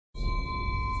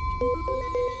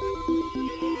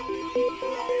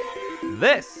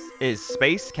This is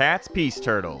Space Cats Peace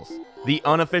Turtles, the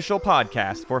unofficial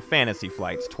podcast for Fantasy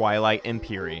Flight's Twilight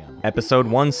Imperium. Episode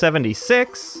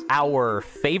 176, Our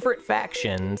favorite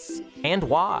factions and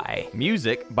why.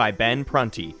 Music by Ben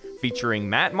Prunty, featuring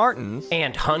Matt Martins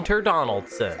And Hunter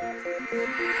Donaldson.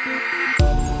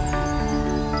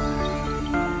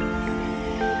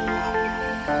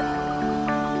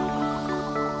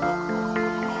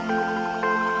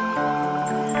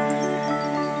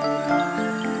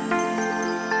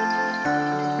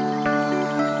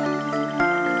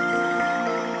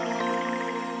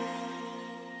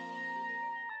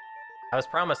 I was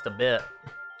promised a bit.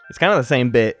 It's kind of the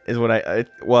same bit as what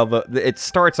it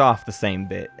starts off the same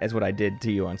bit as what I did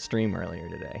to you on stream earlier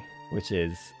today, which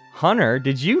is, Hunter,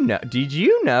 did you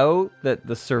know that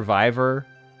the Survivor,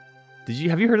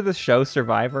 have you heard of this show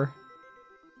Survivor?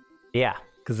 Yeah,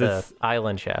 because it's the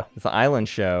island show. It's an island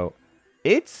show.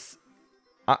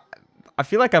 I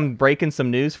feel like I'm breaking some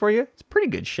news for you. It's a pretty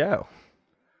good show.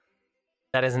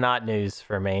 That is not news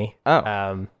for me.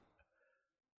 Oh.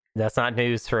 That's not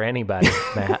news for anybody,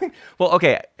 Matt. Well,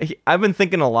 okay, I've been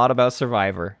thinking a lot about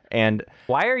Survivor, and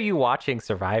why are you watching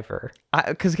Survivor?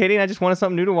 Because Katie and I just wanted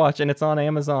something new to watch, and it's on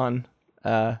Amazon.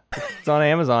 It's on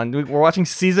Amazon. We're watching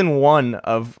season 1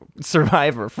 of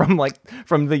Survivor from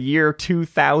the year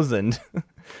 2000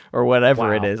 or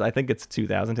whatever it is. I think it's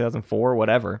 2000, 2004,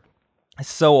 whatever.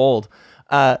 It's so old.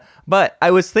 But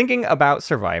I was thinking about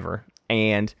Survivor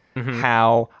and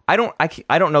how I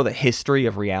don't know the history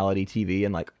of reality TV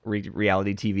and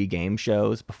reality TV game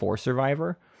shows before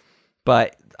Survivor,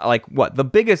 but the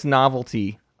biggest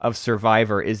novelty of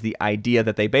Survivor is the idea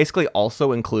that they basically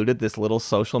also included this little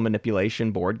social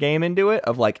manipulation board game into it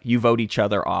of you vote each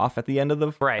other off at the end of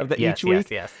each week.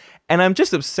 Yes. And I'm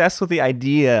just obsessed with the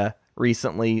idea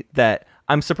recently that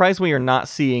I'm surprised we are not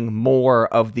seeing more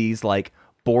of these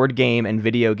board game and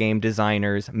video game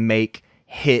designers make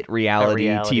hit reality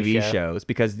TV shows,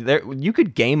 because you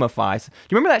could gamify. Do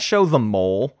you remember that show The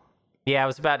Mole? Yeah, I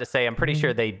was about to say, I'm pretty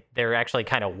sure there actually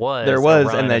kind of was. There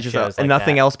was, and they just and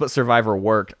nothing else but Survivor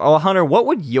worked. Oh, Hunter,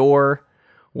 what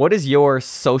is your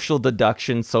social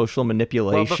deduction, social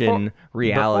manipulation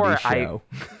reality show?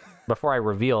 Before I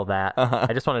reveal that,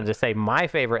 I just wanted to say my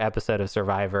favorite episode of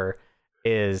Survivor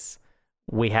is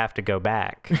We Have to Go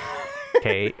Back.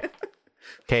 Kate.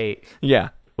 Yeah.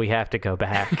 We have to go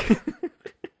back.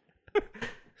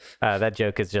 That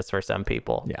joke is just for some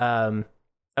people. Yeah.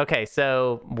 Okay,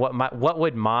 so what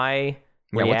would my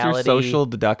reality... what's your social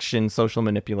deduction, social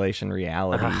manipulation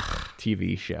reality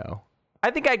TV show? I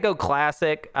think I'd go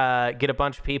classic, get a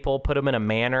bunch of people, put them in a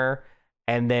manor,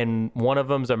 and then one of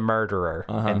them's a murderer,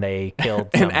 and they killed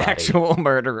somebody. An actual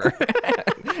murderer.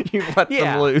 You let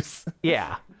them loose.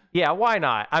 Yeah, why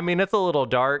not? I mean, it's a little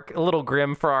dark, a little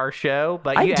grim for our show,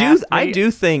 but I do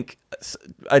think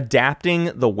adapting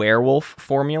the werewolf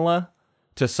formula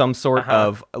to some sort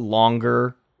of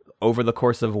longer, over the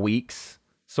course of weeks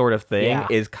sort of thing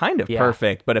is kind of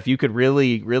perfect. But if you could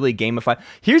really, really gamify...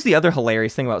 Here's the other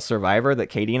hilarious thing about Survivor that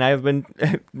Katie and I have been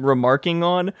remarking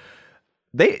on.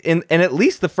 In at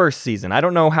least the first season, I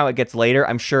don't know how it gets later.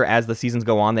 I'm sure as the seasons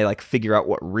go on, they figure out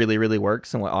what really, really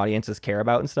works and what audiences care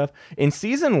about and stuff. In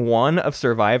season 1 of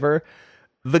Survivor,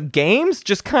 the games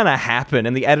just kind of happen,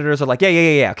 and the editors are like,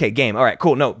 yeah, okay, game, all right,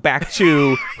 cool. No, back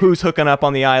to who's hooking up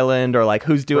on the island, or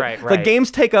who's doing. Right. The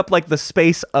games take up the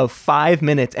space of 5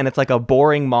 minutes, and it's a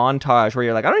boring montage where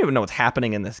you're I don't even know what's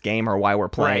happening in this game or why we're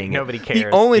playing. Right, nobody cares. The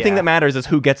only thing that matters is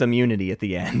who gets immunity at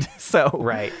the end. So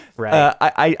right.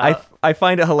 I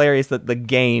find it hilarious that the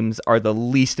games are the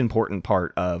least important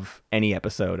part of any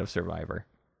episode of Survivor.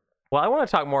 Well, I want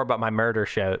to talk more about my murder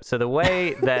show. So the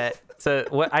way that... So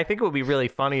what I think would be really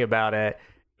funny about it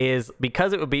is,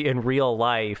 because it would be in real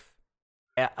life,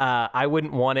 I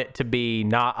wouldn't want it to be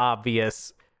not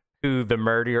obvious who the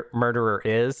murderer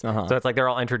is. So it's they're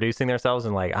all introducing themselves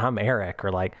and I'm Eric,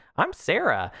 or I'm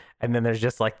Sarah. And then there's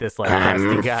just this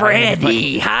I'm guy.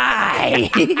 Freddie.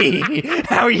 Hi.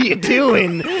 How are you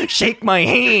doing? Shake my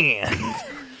hand.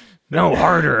 No,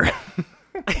 harder.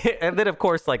 And then, of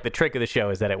course, the trick of the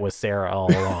show is that it was Sarah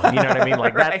all along. You know what I mean?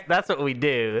 Right. That's what we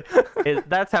do.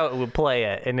 That's how it would play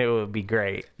it, and it would be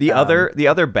great. The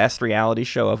other best reality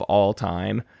show of all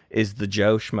time is the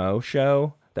Joe Schmo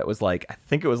show. That was I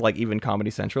think it was even Comedy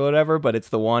Central or whatever, but it's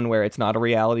the one where it's not a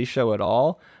reality show at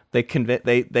all. They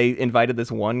invited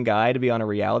this one guy to be on a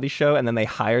reality show, and then they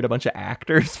hired a bunch of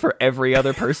actors for every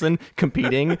other person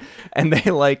competing, and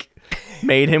they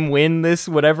made him win this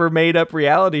whatever made up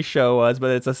reality show was,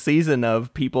 but it's a season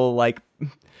of people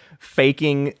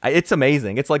faking. It's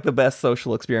amazing. It's like the best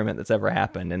social experiment that's ever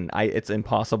happened, and it's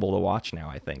impossible to watch now.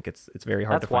 I think it's very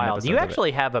hard That's to find. wild. You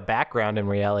actually have a background in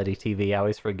reality TV. I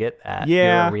always forget that.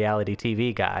 Yeah. You're a reality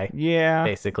TV guy. Yeah,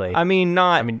 basically. I mean,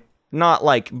 not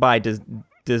like by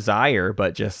desire,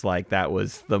 but just like that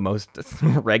was the most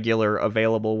regular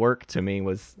available work to me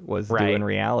was doing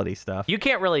reality stuff. You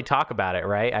can't really talk about it,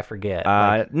 right? I forget.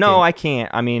 No, I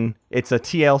can't. I mean, it's a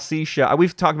TLC show.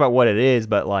 We've talked about what it is,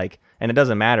 but like, and it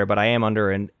doesn't matter, but I am under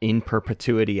an in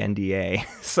perpetuity NDA,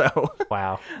 so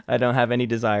wow, I don't have any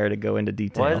desire to go into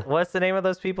detail. What's the name of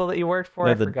those people that you worked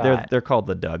for? They're called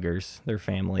the Duggars. Their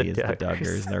family is the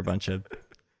Duggars. They're a bunch of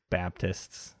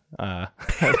Baptists.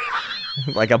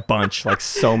 Like a bunch, like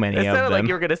so many of them. It sounded like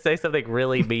you were going to say something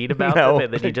really mean about them,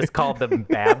 and then you just called them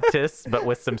Baptists, but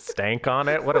with some stank on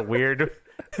it. What a weird...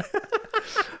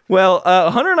 Well,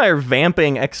 Hunter and I are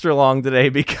vamping extra long today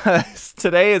because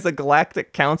today is a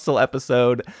Galactic Council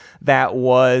episode that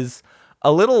was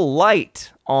a little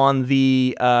light on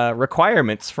the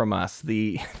requirements from us.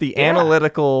 The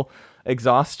analytical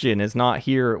exhaustion is not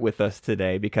here with us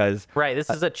today because this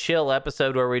is a chill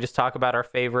episode where we just talk about our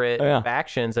favorite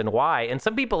factions and why. And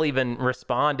some people even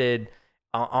responded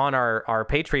on our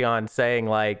Patreon saying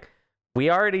like, we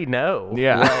already know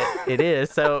what it is.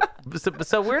 So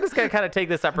we're just going to kind of take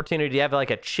this opportunity to have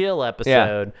like a chill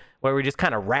episode where we just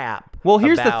kind of rap. Well,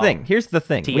 here's the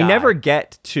thing. TI. We never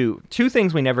get to two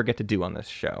things we never get to do on this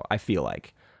show, I feel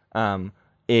like,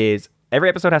 is every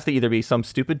episode has to either be some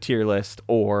stupid tier list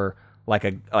or like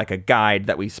a guide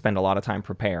that we spend a lot of time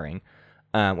preparing,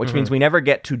 which means we never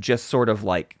get to just sort of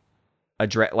like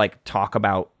talk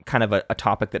about kind of a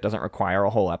topic that doesn't require a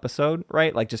whole episode,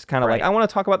 right? Like just kind of like, I want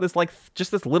to talk about this, like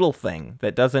just this little thing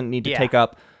that doesn't need to take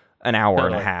up an hour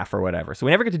and a half or whatever. So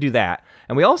we never get to do that.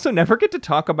 And we also never get to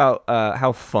talk about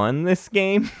how fun this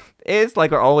game is. Like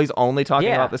we're always only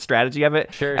talking about the strategy of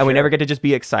it. And we never get to just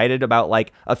be excited about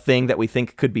like a thing that we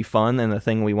think could be fun and the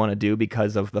thing we want to do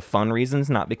because of the fun reasons,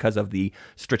 not because of the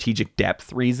strategic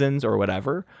depth reasons or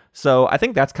whatever. So I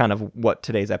think that's kind of what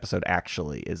today's episode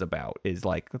actually is about, is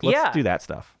like, let's do that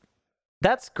stuff.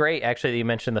 That's great, actually, that you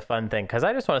mentioned the fun thing, because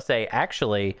I just want to say,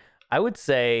 actually, I would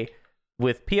say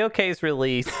with POK's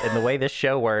release and the way this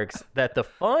show works, that the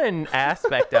fun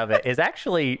aspect of it is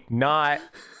actually not,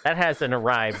 that hasn't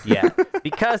arrived yet.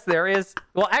 Because there is,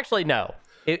 well, actually, no.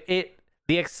 The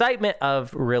excitement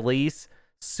of release,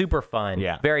 super fun,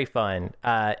 very fun,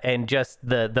 and just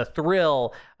the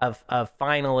thrill of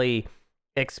finally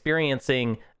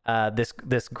experiencing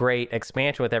this great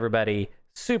expansion with everybody,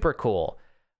 super cool.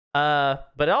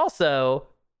 But also,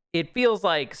 it feels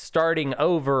like starting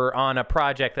over on a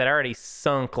project that I already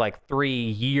sunk like 3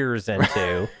 years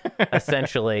into,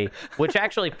 essentially, which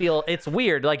actually it's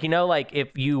weird. Like, you know, like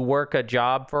if you work a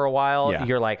job for a while,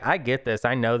 you're like, I get this.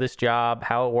 I know this job,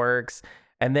 how it works.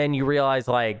 And then you realize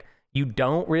like you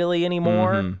don't really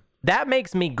anymore. Mm-hmm. That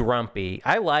makes me grumpy.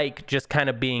 I like just kind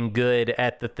of being good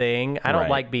at the thing. I don't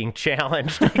like being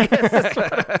challenged, I guess is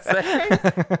what I'm saying.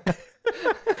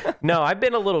 No, I've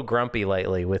been a little grumpy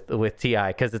lately with TI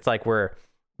because it's like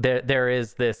there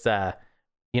is this,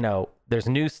 there's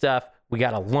new stuff. We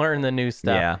got to learn the new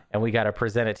stuff and we got to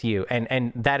present it to you.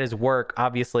 And that is work,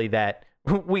 obviously, that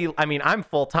I'm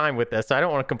full time with this, so I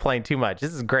don't want to complain too much.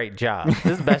 This is a great job. This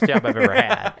is the best job I've ever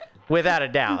had. Without a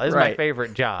doubt. This is my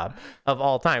favorite job of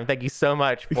all time. Thank you so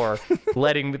much for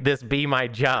letting this be my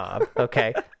job.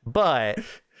 Okay. But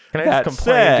can I just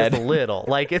complain just a little?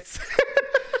 Like it's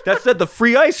that said, the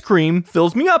free ice cream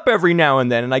fills me up every now and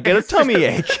then and I get a tummy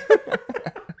ache.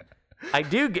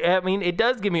 It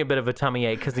does give me a bit of a tummy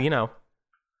ache because,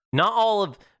 not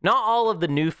all of the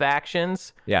new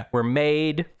factions were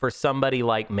made for somebody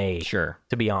like me. Sure.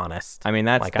 To be honest. I mean,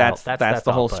 that's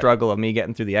the whole struggle of me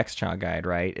getting through the X-Chaw guide,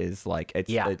 right? Is like,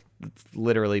 it's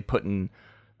literally putting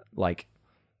like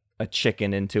a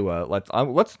chicken into a,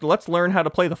 let's learn how to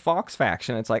play the Fox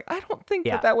faction. It's like, I don't think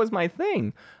that was my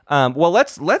thing. Well,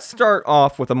 let's start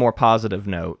off with a more positive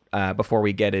note before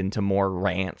we get into more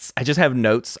rants. I just have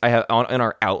notes. I have in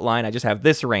our outline. I just have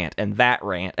this rant and that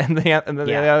rant and the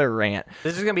other rant.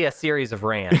 This is gonna be a series of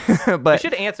rants. But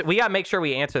we gotta make sure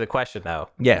we answer the question though.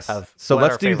 Yes. So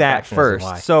let's do that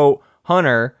first. So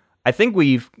Hunter, I think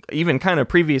we've even kind of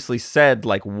previously said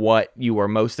like what you were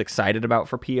most excited about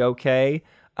for POK.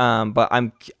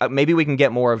 But maybe we can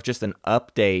get more of just an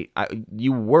update.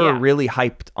 You were really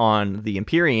hyped on the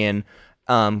Empyrean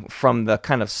from the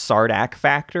kind of Sardak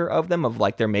factor of them, of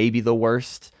like they're maybe the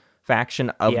worst faction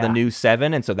of the new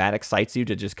 7, and so that excites you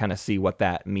to just kind of see what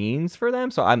that means for them.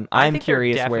 So I'm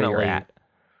curious where you're at.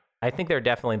 I think they're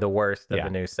definitely the worst of the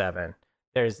new 7.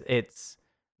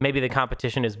 Maybe the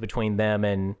competition is between them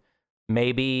and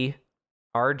maybe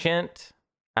Argent.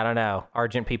 I don't know.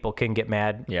 Argent people can get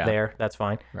mad there. That's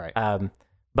fine. Right.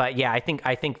 But yeah, I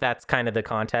think that's kind of the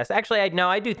contest. Actually,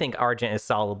 I do think Argent is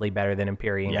solidly better than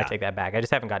Empyrean. I take that back. I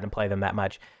just haven't gotten to play them that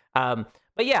much.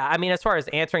 But yeah, I mean, as far as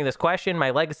answering this question,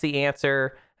 my legacy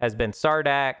answer has been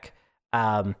Sardak.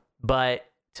 But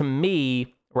to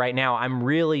me, right now, I'm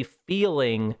really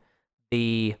feeling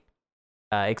the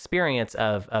experience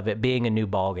of it being a new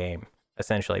ball game.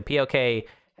 Essentially, POK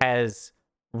has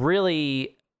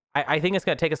really. I think it's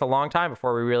going to take us a long time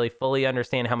before we really fully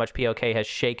understand how much POK has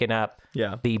shaken up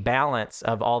the balance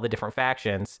of all the different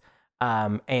factions.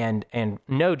 And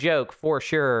no joke, for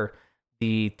sure,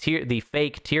 the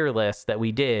fake tier list that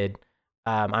we did,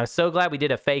 I'm so glad we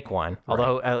did a fake one.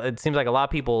 Although it seems like a lot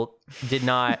of people did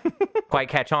not quite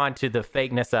catch on to the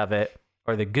fakeness of it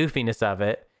or the goofiness of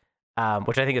it,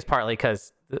 which I think is partly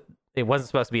because it wasn't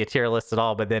supposed to be a tier list at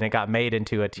all, but then it got made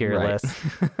into a tier list.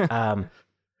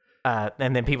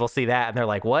 And then people see that and they're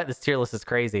like, what? This tier list is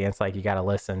crazy. And it's like, you got to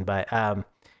listen. But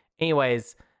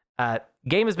anyways,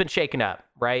 game has been shaken up,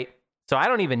 right? So I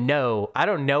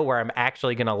don't know where I'm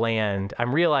actually going to land.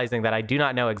 I'm realizing that I do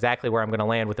not know exactly where I'm going to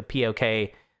land with the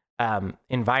POK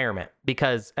environment,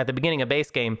 because at the beginning of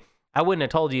base game, I wouldn't have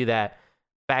told you that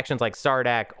factions like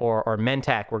Sardak or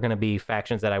Mentak were going to be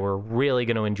factions that I were really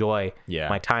going to enjoy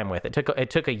my time with. It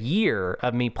took a year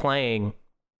of me playing,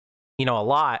 a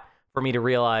lot for me to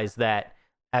realize that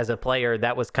as a player,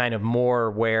 that was kind of more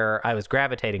where I was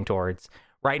gravitating towards.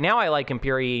 Right now, I like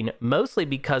Empyrean mostly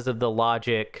because of the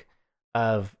logic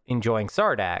of enjoying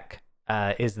Sardak,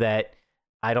 is that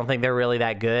I don't think they're really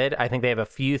that good. I think they have a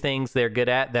few things they're good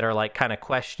at that are like kind of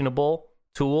questionable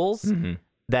tools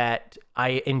that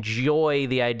I enjoy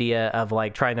the idea of,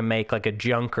 like trying to make like a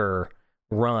junker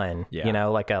run,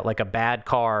 like a bad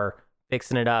car,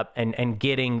 fixing it up and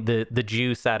getting the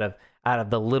juice out of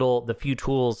the few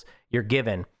tools you're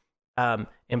given.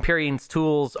 Empyrean's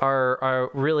tools are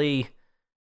really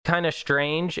kind of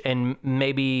strange, and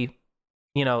maybe,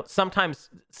 sometimes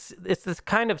it's this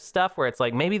kind of stuff where it's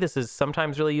like, maybe this is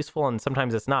sometimes really useful and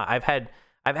sometimes it's not. I've had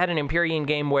an Empyrean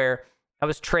game where I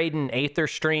was trading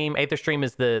Aetherstream. Aetherstream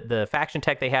is the faction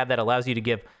tech they have that allows you to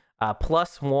give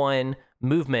 +1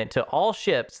 movement to all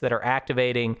ships that are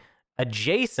activating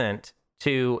adjacent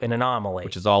to an anomaly,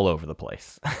 which is all over the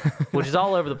place.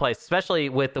 Especially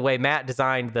with the way Matt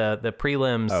designed the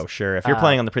prelims. Oh, sure. If you're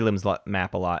playing on the prelims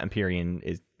map a lot, Empyrean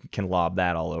can lob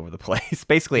that all over the place.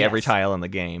 Basically every tile in the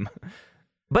game.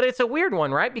 But it's a weird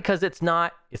one, right? Because it's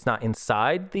not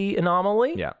inside the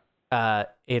anomaly. Yeah.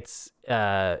 It's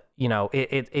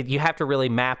you have to really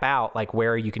map out like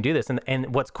where you can do this.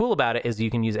 And what's cool about it is you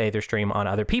can use Aetherstream on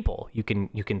other people. You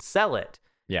can sell it.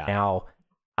 Yeah. Now,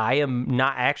 I am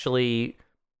not actually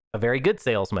a very good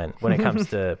salesman when it comes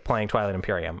to playing Twilight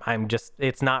Imperium.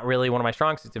 It's not really one of my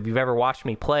strong suits. If you've ever watched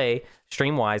me play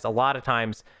stream-wise, a lot of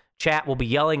times chat will be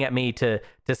yelling at me to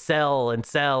sell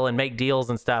and make deals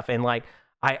and stuff. And like,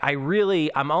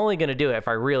 I'm only going to do it if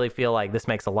I really feel like this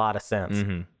makes a lot of sense.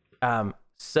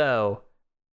 So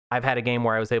I've had a game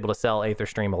where I was able to sell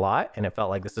Aetherstream a lot, and it felt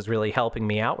like this is really helping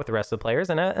me out with the rest of the players.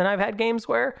 And I've had games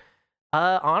where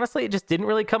honestly, it just didn't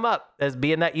really come up as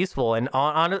being that useful. And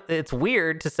it's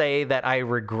weird to say that I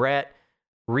regret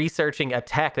researching a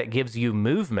tech that gives you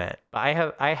movement. I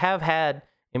have had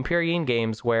Empyrean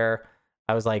games where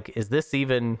I was like, is this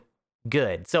even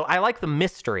good? So I like the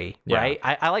mystery, right?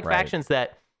 I like factions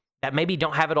that maybe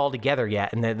don't have it all together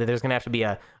yet, and that there's going to have to be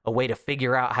a way to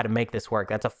figure out how to make this work.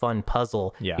 That's a fun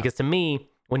puzzle. Yeah. Because to me,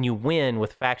 when you win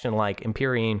with a faction like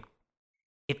Empyrean,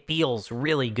 it feels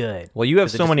really good. Well, you have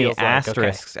so many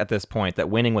asterisks at this point that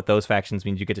winning with those factions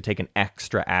means you get to take an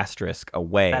extra asterisk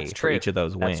away for each of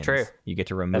those wins. That's true. You get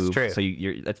to remove. That's true. So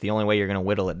that's the only way you're going to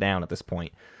whittle it down at this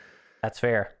point. That's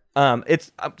fair. I'm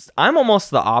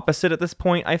almost the opposite at this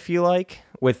point, I feel like,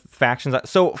 with factions.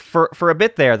 So for a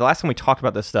bit there, the last time we talked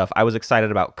about this stuff, I was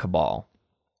excited about Cabal.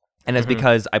 And it's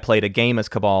because I played a game as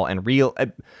Cabal, and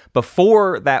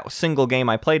before that single game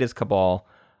I played as Cabal,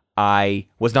 I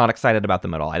was not excited about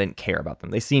them at all. I didn't care about them.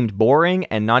 They seemed boring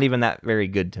and not even that very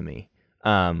good to me.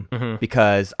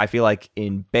 Because I feel like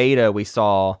in beta we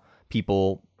saw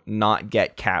people not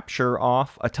get capture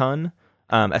off a ton.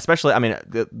 Especially, I mean,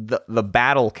 the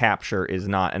battle capture is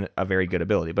not a very good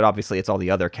ability, but obviously it's all the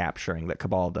other capturing that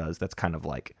Cabal does that's kind of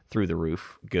like through the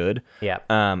roof good. Yeah.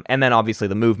 And then obviously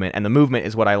the movement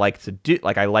is what I like to do.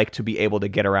 Like, I like to be able to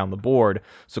get around the board.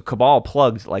 So Cabal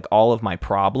plugged like all of my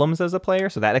problems as a player,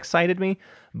 so that excited me.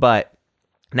 But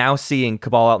now seeing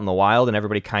Cabal out in the wild and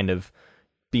everybody kind of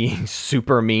being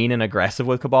super mean and aggressive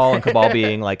with Cabal, and Cabal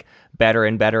being like better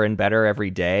and better and better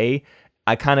every day,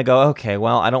 I kind of go, okay,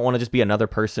 well, I don't want to just be another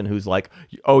person who's like,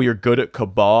 oh, you're good at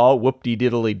Cabal,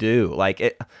 whoop-de-diddly-do. Like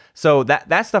it, so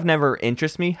that stuff never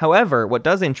interests me. However, what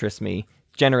does interest me,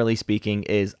 generally speaking,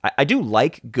 is I do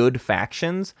like good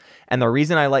factions, and the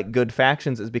reason I like good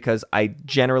factions is because I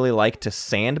generally like to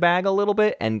sandbag a little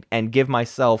bit and give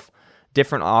myself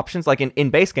different options. Like in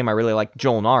base game, I really like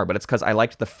Jol-Nar, but it's because I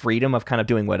liked the freedom of kind of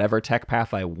doing whatever tech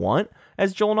path I want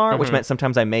as Jol-Nar, which meant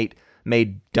sometimes I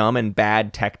made dumb and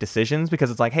bad tech decisions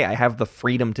because it's like, hey, I have the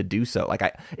freedom to do so.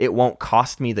 Like it won't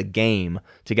cost me the game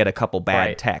to get a couple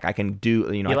bad tech. I can do,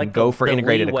 I like can go for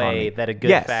integrated economy that a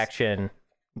good faction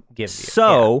gives you.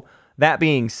 So that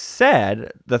being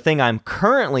said, the thing I'm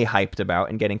currently hyped about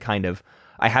and getting kind of,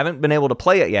 I haven't been able to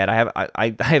play it yet.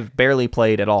 I have barely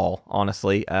played at all,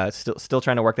 honestly. Still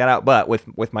trying to work that out. But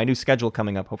with my new schedule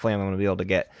coming up, hopefully I'm going to be able to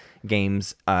get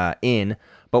games in.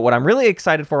 But what I'm really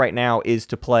excited for right now is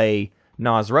to play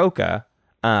Nosroka.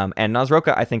 And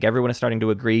Nosroka, I think everyone is starting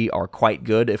to agree, are quite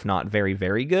good, if not very,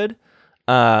 very good.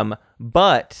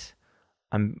 But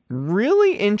I'm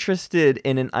really interested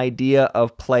in an idea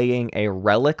of playing a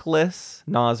relicless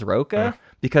Nosroka,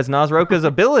 because Nosroka's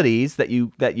abilities that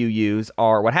you use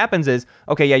are, what happens is,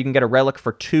 okay, yeah, you can get a relic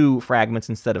for 2 fragments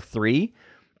instead of 3,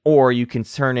 or you can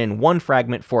turn in 1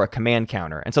 fragment for a command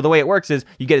counter. And so the way it works is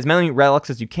you get as many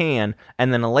relics as you can,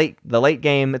 and then the late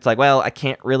game, it's like, well, I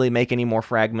can't really make any more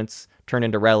fragments turn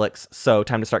into relics, so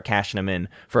time to start cashing them in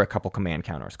for a couple command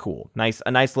counters. Cool.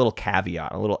 A nice little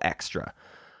caveat, a little extra.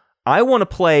 I want to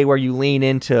play where you lean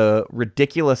into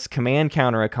ridiculous command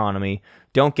counter economy,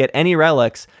 don't get any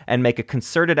relics, and make a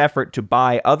concerted effort to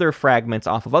buy other fragments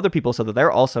off of other people so that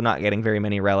they're also not getting very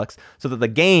many relics, so that the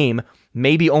game,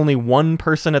 maybe only one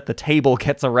person at the table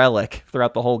gets a relic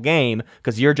throughout the whole game,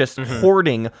 because you're just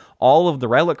hoarding all of the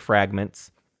relic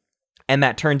fragments, and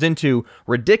that turns into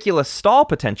ridiculous stall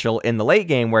potential in the late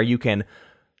game where you can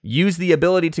use the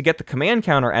ability to get the command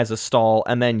counter as a stall,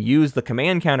 and then use the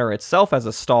command counter itself as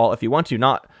a stall if you want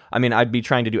to. I'd be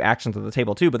trying to do actions at the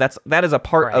table too, but that is a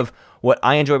part of what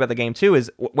I enjoy about the game too,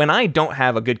 is when I don't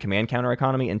have a good command counter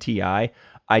economy in TI,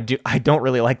 I don't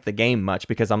really like the game much,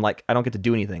 because I'm like, I don't get to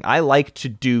do anything. I like to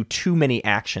do too many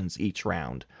actions each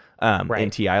round. In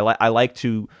TI, I like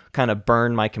to kind of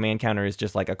burn my command counters,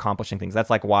 just like accomplishing things. That's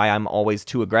like why I'm always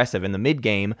too aggressive in the mid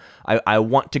game. I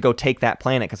want to go take that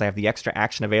planet because I have the extra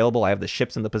action available. I have the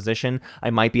ships in the position.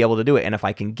 I might be able to do it, and if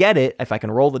I can get it, if I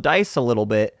can roll the dice a little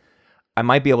bit, I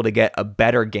might be able to get a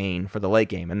better gain for the late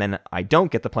game. And then I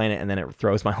don't get the planet, and then it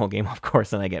throws my whole game off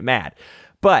course, and I get mad.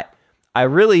 But I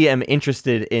really am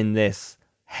interested in this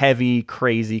heavy,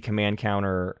 crazy command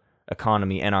counter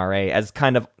economy NRA as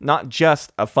kind of not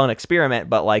just a fun experiment,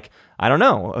 but like, I don't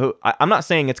know. I'm not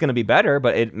saying it's going to be better,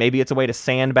 but maybe it's a way to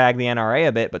sandbag the NRA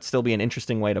a bit, but still be an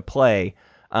interesting way to play.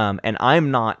 And I'm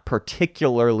not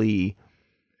particularly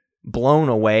blown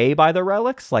away by the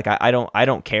relics. Like I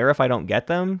don't care if I don't get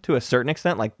them to a certain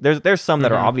extent. Like there's some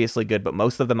that are obviously good, but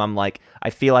most of them I'm like,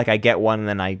 I feel like I get one and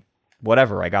then I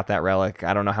got that relic.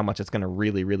 I don't know how much it's going to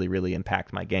really, really, really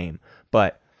impact my game.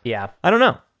 But yeah, I don't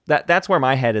know. That's where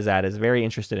my head is at, is very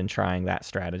interested in trying that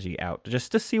strategy out,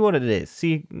 just to see what it is.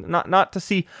 See, not to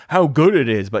see how good it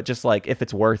is, but just like if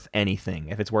it's worth anything,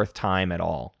 if it's worth time at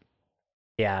all.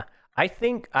 Yeah. I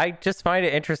think I just find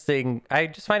it interesting.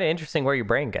 Where your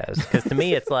brain goes, because to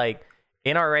me, it's like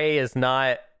NRA is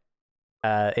not,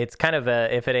 it's kind of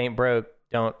a, if it ain't broke,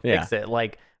 don't fix it.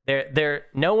 Like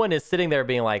no one is sitting there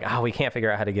being like, oh, we can't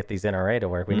figure out how to get these NRA to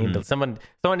work. We need to, someone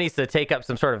needs to take up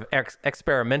some sort of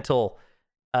experimental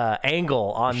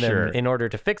angle on them in order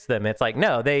to fix them. It's like,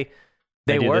 no, they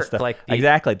work. Like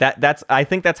exactly. I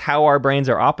think that's how our brains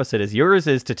are opposite. Is yours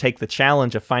is to take the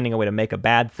challenge of finding a way to make a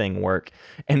bad thing work,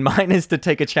 and mine is to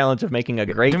take a challenge of making a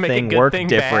great thing work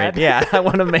different. Yeah, I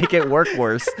want to make it work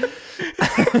worse.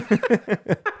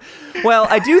 Well,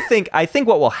 I think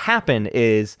what will happen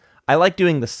is, I like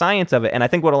doing the science of it, and I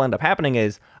think what will end up happening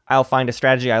is I'll find a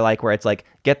strategy I like where it's like,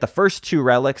 get the first 2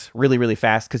 relics really, really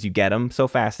fast because you get them so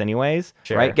fast anyways,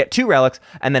 right? Get 2 relics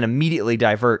and then immediately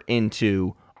divert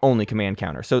into only command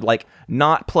counter. So like,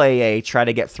 not play try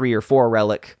to get 3 or 4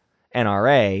 relic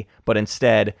NRA, but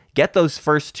instead get those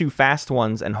first 2 fast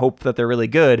ones and hope that they're really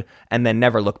good, and then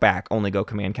never look back, only go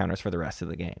command counters for the rest of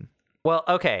the game. Well,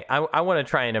 okay, I want to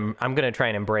try and I'm going to try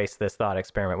and embrace this thought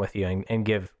experiment with you and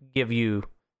give you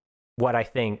what I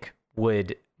think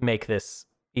would make this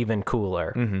even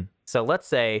cooler. So let's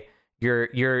say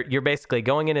you're basically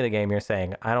going into the game, you're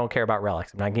saying, I don't care about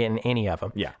relics, I'm not getting any of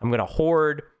them. I'm going to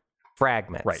hoard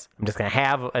fragments. I'm just going to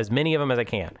have as many of them as I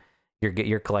can.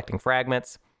 You're collecting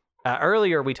fragments.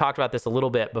 Earlier we talked about this a little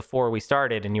bit before we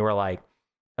started, and you were like,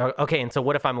 Okay, and so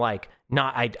what if I'm like,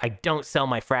 not, I don't sell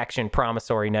my fraction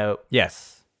promissory note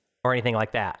Yes. or anything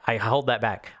like that. I hold that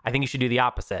back. I think you should do the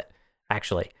opposite,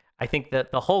 actually. I think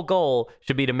that the whole goal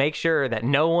should be to make sure that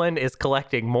no one is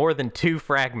collecting more than 2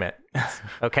 fragments.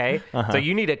 Okay? So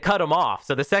you need to cut them off.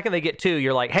 So the second they get 2,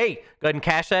 you're like, hey, go ahead and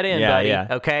cash that in, buddy. Yeah.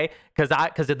 Okay?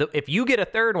 Because if you get a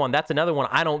third one, that's another one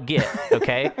I don't get.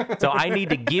 Okay? So I need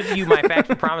to give you my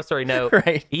faction promissory note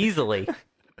easily.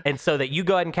 And so that you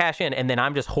go ahead and cash in, and then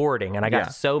I'm just hoarding, and I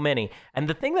got so many. And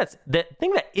the thing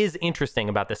that is interesting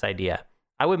about this idea,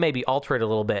 I would maybe alter it a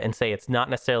little bit and say it's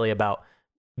not necessarily about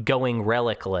going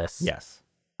relicless. Yes.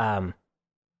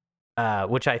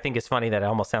 Which I think is funny that it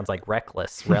almost sounds like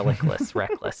reckless,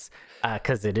 reckless,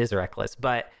 because it is reckless.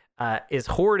 But is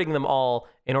hoarding them all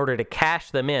in order to cash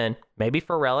them in, maybe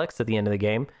for relics at the end of the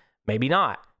game, maybe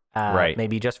not.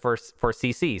 Maybe just for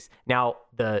CCs. Now,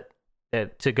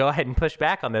 to go ahead and push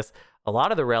back on this, a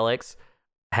lot of the relics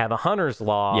have a hunter's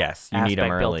law aspect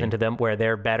built into them, where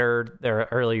they're better the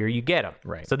earlier you get them.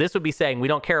 Right. So this would be saying we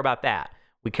don't care about that.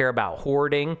 We care about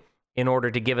hoarding in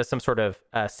order to give us some sort of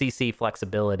CC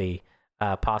flexibility,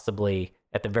 possibly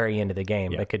at the very end of the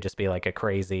game. It could just be like a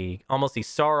crazy, almost a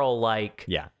Sorrel-like.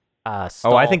 I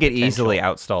think it easily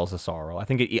outstalls a Sorrel. I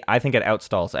think it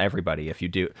outstalls everybody if you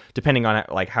do, depending on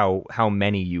like how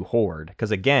many you hoard.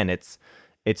 Because again, it's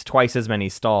twice as many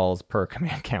stalls per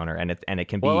command counter, and it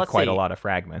can be quite a lot of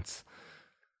fragments.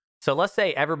 So let's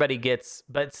say everybody gets,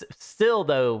 but still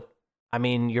though, I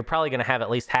mean, you're probably going to have at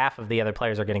least half of the other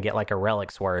players are going to get like a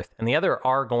relic's worth, and the other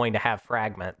are going to have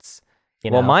fragments.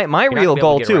 Well, my real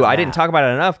goal too, I didn't talk about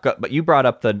it enough, but you brought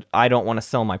up I don't want to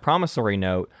sell my promissory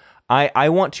note. I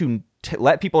want to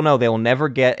let people know they will never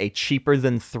get a cheaper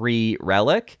than 3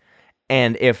 relic.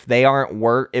 And if they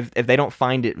if they don't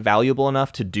find it valuable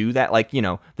enough to do that, like,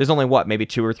 there's only maybe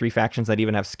 2 or 3 factions that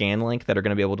even have Scanlink that are going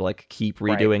to be able to like keep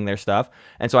redoing their stuff.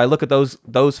 And so I look at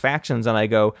those factions and I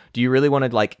go, do you really want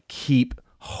to like keep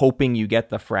hoping you get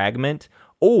the fragment,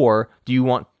 or do you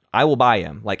want? I will buy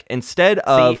him. Like, instead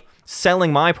of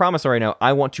selling my promissory note,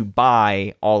 I want to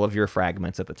buy all of your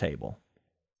fragments at the table.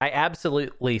 I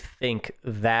absolutely think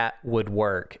that would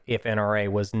work if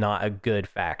NRA was not a good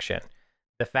faction.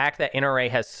 The fact that NRA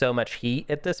has so much heat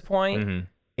at this point,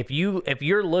 if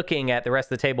you're looking at the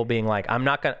rest of the table being like, I'm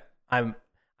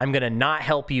gonna not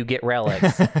help you get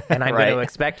relics, and I'm going to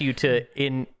expect you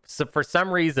to for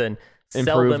some reason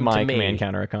sell improve them my to me. command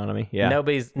counter economy. Yeah,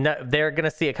 they're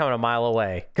gonna see it coming a mile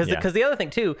away, because the other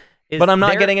thing too is, but I'm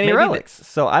not getting any relics,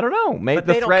 so I don't know. Maybe but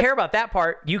they don't care about that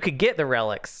part. You could get the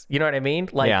relics. You know what I mean?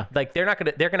 Like they're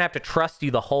gonna have to trust you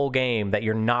the whole game that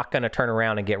you're not gonna turn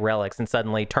around and get relics and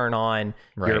suddenly turn on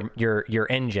your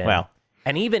engine. Well,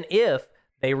 and even if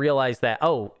they realize that,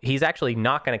 he's actually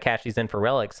not going to cash these in for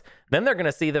relics, then they're going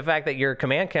to see the fact that your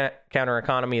command counter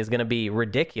economy is going to be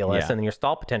ridiculous, and your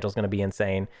stall potential is going to be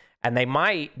insane. And they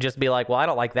might just be like, well, I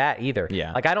don't like that either.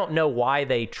 Yeah. Like, I don't know why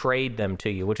they trade them to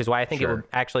you, which is why I think it would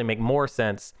actually make more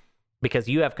sense, because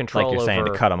you have control over... Like you're saying,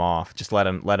 to cut them off. Just let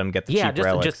them get the cheap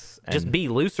relics. Just be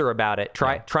looser about it.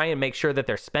 Try and make sure that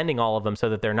they're spending all of them so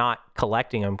that they're not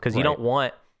collecting them, because you don't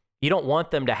want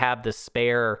them to have the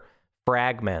spare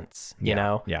fragments, you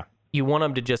know? Yeah. You want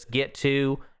them to just get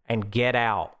to and get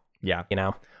out. Yeah. You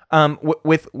know?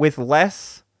 With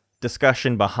less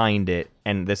discussion behind it,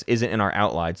 and this isn't in our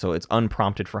outline, so it's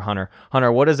unprompted for Hunter.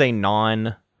 Hunter, what is a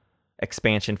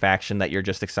non-expansion faction that you're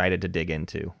just excited to dig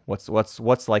into? What's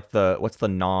the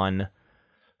non?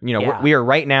 We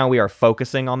are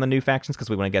focusing on the new factions because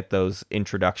we want to get those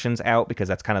introductions out, because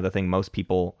that's kind of the thing most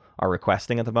people are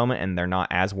requesting at the moment, and they're not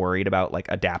as worried about like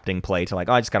adapting play to like,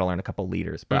 I just got to learn a couple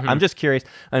leaders. But I'm just curious,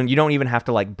 and you don't even have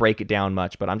to like break it down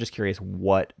much, but I'm just curious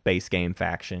what base game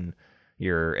faction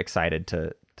you're excited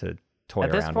to toy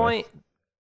around with. At this point,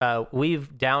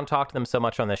 we've down talked them so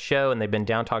much on the show, and they've been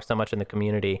down talked so much in the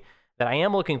community, that I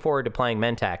am looking forward to playing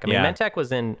Mentak. I mean, Mentak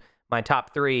was in my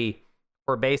top 3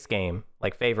 for base game,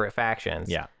 like favorite factions.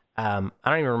 Yeah. I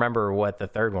don't even remember what the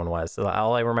third one was. So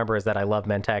all I remember is that I love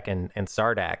Mentak and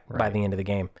Sardak by the end of the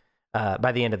game,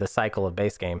 by the end of the cycle of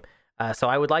base game. So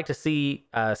I would like to see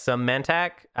some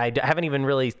Mentak. I haven't even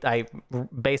really, I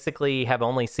basically have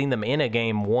only seen them in a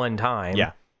game one time.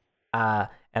 Yeah.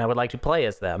 And I would like to play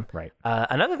as them. Right.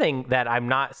 Another thing that I'm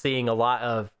not seeing a lot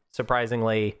of,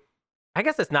 surprisingly, I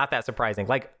guess it's not that surprising.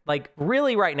 Like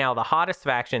really right now, the hottest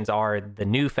factions are the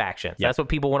new factions. Yep. That's what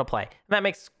people want to play. And that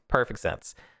makes perfect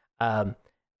sense.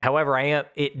 However,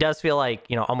 it does feel like,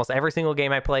 almost every single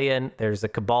game I play in, there's a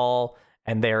Cabal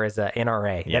and there is a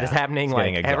NRA that is happening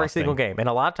like every single game. And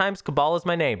a lot of times Cabal is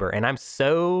my neighbor, and I'm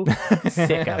so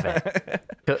sick of it.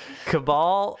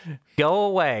 Cabal, go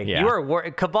away. Yeah. You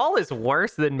are Cabal is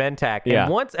worse than Mentak. Yeah.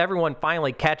 And once everyone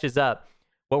finally catches up,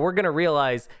 what we're going to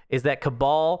realize is that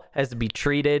Cabal has to be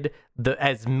treated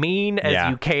as mean as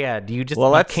you can. You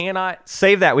cannot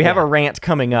save that. We have a rant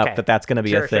coming up that's going to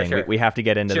be a thing. Sure. We have to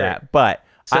get into that. But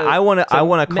I want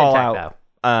to call out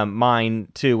mine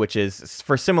too, which is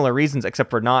for similar reasons, except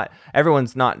for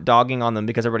everyone's not dogging on them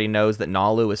because everybody knows that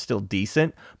Nalu is still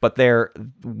decent, but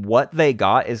what they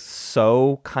got is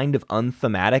so kind of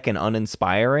unthematic and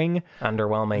uninspiring,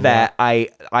 underwhelming that I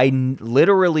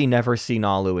literally never see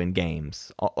Nalu in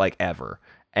games like ever.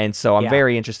 And so I'm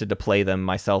very interested to play them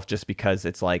myself, just because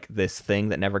it's like this thing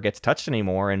that never gets touched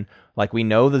anymore. And like, we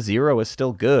know the Zero is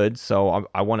still good, so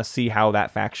I want to see how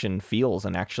that faction feels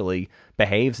and actually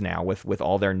behaves now with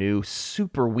all their new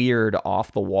super weird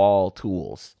off the wall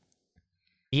tools.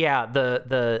 Yeah,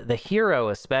 the hero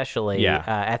especially.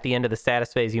 At the end of the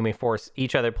status phase, you may force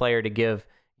each other player to give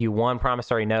you one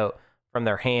promissory note from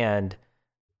their hand.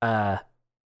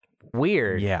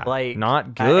 Weird. Like,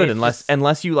 not good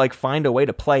unless you like find a way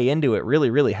to play into it really,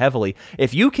 really heavily.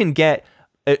 If you can get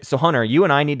so Hunter, you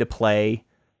and I need to play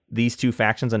these two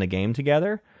factions in a game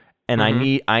together, and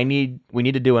we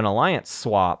need to do an alliance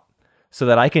swap so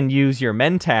that I can use your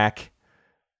Mentak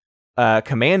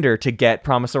commander to get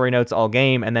promissory notes all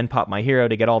game, and then pop my hero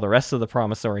to get all the rest of the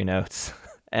promissory notes.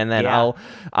 And then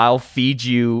I'll feed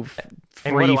you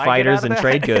free fighters and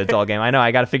trade goods all game. I know,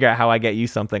 I got to figure out how I get you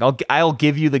something. I'll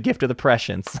give you the Gift of the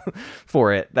Prescience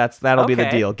for it. That'll be the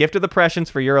deal. Gift of the Prescience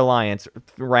for your alliance,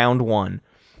 round 1.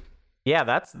 Yeah,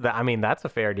 that's a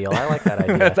fair deal. I like that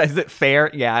idea. Is it fair?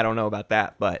 Yeah, I don't know about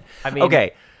that, but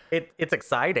okay. It's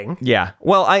exciting. Yeah.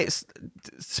 Well,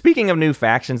 speaking of new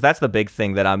factions, that's the big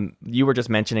thing that you were just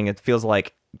mentioning. It feels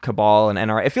like Cabal and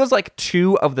NRA. It feels like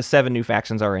 2 of the 7 new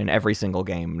factions are in every single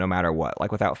game, no matter what,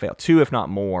 like without fail. 2, if not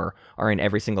more, are in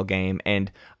every single game. And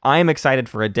I'm excited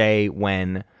for a day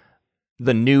when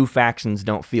the new factions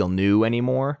don't feel new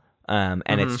anymore. And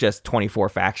it's just 24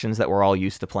 factions that we're all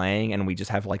used to playing, and we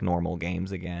just have like normal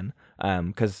games again.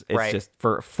 Because it's just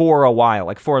for a while,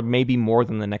 like for maybe more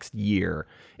than the next year,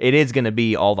 it is going to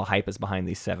be all the hype is behind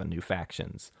these 7 new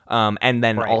factions. And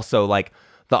then also like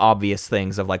the obvious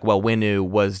things of like, well, Winnu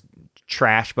was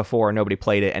trash before, nobody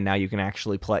played it, and now you can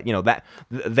actually play. You know that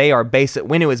they are basic.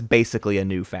 Winnu is basically a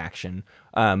new faction.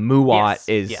 Muat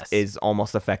is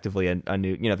almost effectively a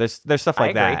new. You know, there's stuff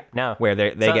like that. No, where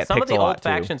they get some picked of the a lot old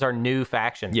factions are new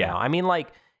factions now. I mean, like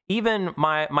even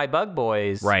my Bug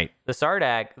Boys, the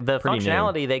Sardak, the pretty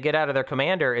functionality they get out of their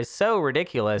commander is so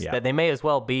ridiculous that they may as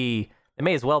well be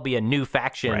a new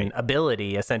faction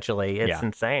ability. Essentially, it's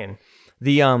insane.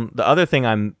 The other thing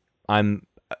I'm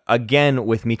again,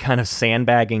 with me kind of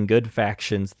sandbagging good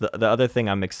factions, the other thing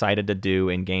I'm excited to do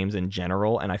in games in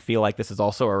general, and I feel like this is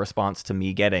also a response to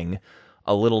me getting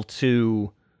a little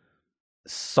too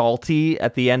salty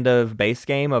at the end of base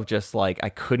game, of just like, I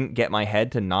couldn't get my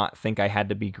head to not think I had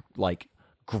to be like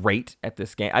great at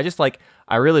this game.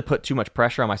 I really put too much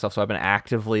pressure on myself, so I've been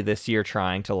actively this year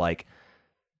trying to like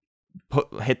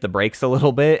hit the brakes a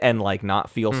little bit and like not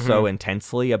feel so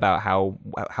intensely about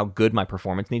how good my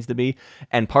performance needs to be.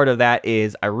 And part of that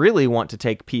is I really want to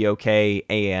take POK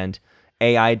and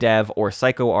AI Dev or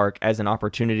PsychoArk as an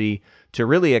opportunity to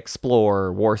really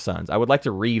explore War Suns. I would like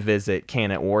to revisit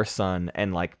Can at War Sun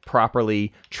and like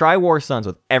properly try War Suns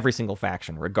with every single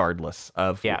faction, regardless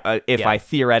of if I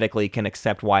theoretically can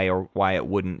accept why it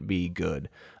wouldn't be good.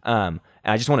 And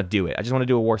I just want to do it. I just want to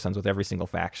do a War Suns with every single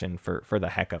faction for the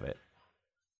heck of it.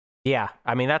 Yeah,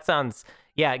 I mean, that sounds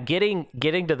getting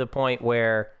to the point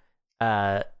where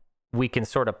we can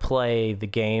sort of play the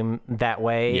game that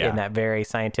way, in that very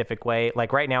scientific way.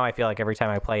 Like right now, I feel like every time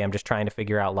I play, I'm just trying to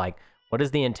figure out like, what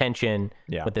is the intention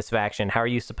with this faction? How are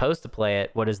you supposed to play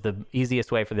it? What is the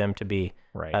easiest way for them to be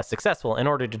successful in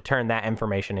order to turn that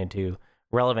information into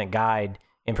relevant guide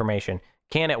information?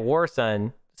 Can at War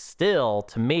Sun still,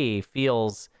 to me,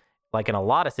 feels like in a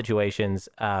lot of situations,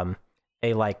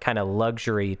 a like kind of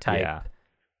luxury type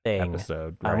thing.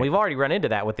 Episode. We've already run into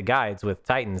that with the guides with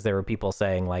Titans. There were people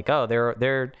saying like, "Oh,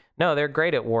 they're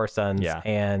great at War Suns,"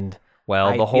 and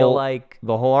the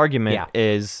whole argument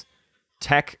is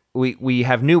tech. We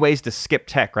have new ways to skip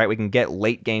tech, right? We can get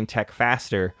late game tech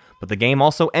faster, but the game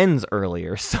also ends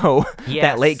earlier, so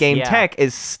that late game tech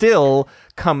is still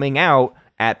coming out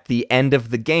at the end of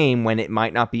the game when it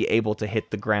might not be able to hit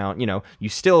the ground. You know,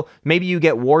 maybe you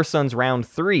get War Suns round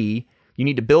 3. You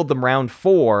need to build them round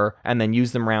 4 and then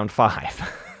use them round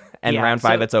 5. And round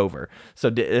 5 it's over.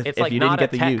 So if like you not didn't get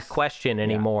a the tech use question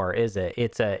anymore, is it?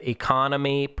 It's a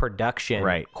economy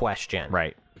production question.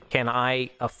 Right. Can I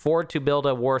afford to build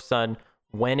a War Sun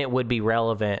when it would be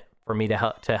relevant for me to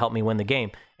help me win the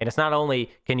game. And it's not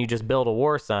only can you just build a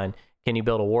War Sun, can you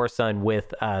build a War Sun with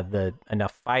the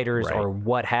enough fighters or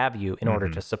what have you in order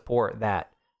to support that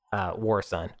War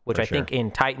Sun, which I think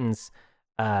in Titan's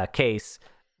case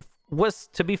was,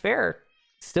 to be fair,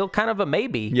 still kind of a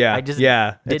maybe. Yeah, I just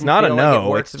it's not a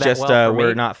no. It's just we're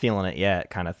me. not feeling it yet,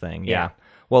 kind of thing. Yeah.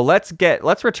 Well, let's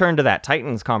return to that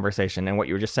Titans conversation and what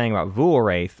you were just saying about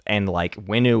Vulwraith, and like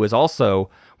Winnu is also,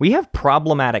 we have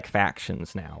problematic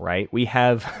factions now, right? We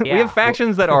have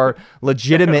factions that are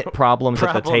legitimate problems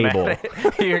at the table.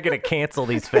 You're gonna cancel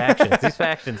these factions. These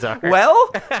factions are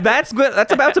well. That's good.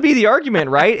 That's about to be the argument,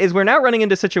 right? Is we're now running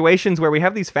into situations where we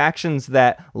have these factions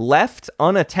that, left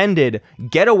unattended,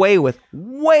 get away with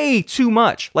way too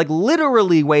much, like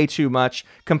literally way too much,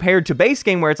 compared to base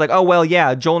game where it's like, oh well,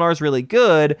 yeah, Jolnar's really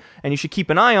good and you should keep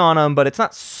an eye on him, but it's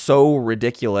not so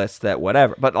ridiculous that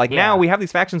whatever. But like now we have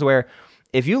these factions where,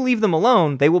 if you leave them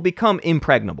alone, they will become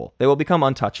impregnable. They will become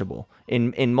untouchable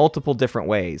in multiple different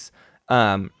ways.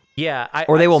 Or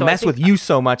they will mess with you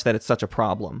so much that it's such a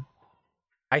problem.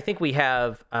 I think we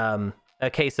have a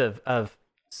case of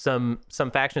some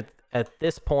factions at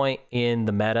this point in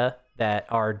the meta that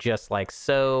are just like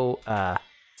so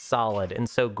solid and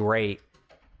so great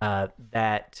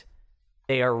that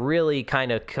they are really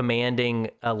kind of commanding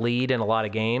a lead in a lot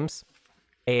of games.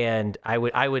 And I would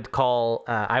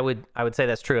say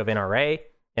that's true of NRA.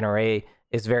 NRA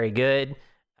is very good.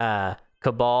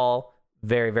 Cabal,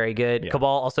 very, very good. Yeah.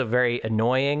 Cabal also very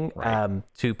annoying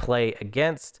to play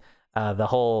against. There's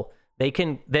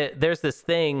this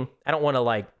thing,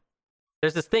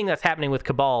 there's this thing that's happening with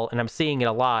Cabal, and I'm seeing it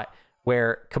a lot,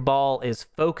 where Cabal is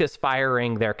focus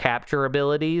firing their capture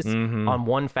abilities on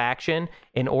one faction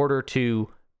in order to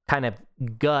kind of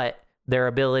gut their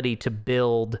ability to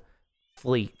build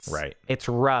fleets. Right. It's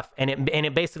rough, and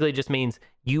it basically just means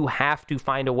you have to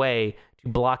find a way to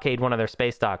blockade one of their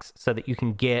space docks so that you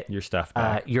can get your stuff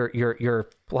back, your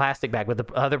plastic back. But the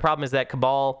other problem is that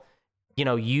Cabal,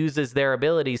 uses their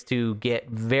abilities to get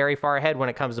very far ahead when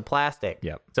it comes to plastic.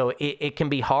 Yep. So it can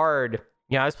be hard.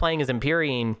 I was playing as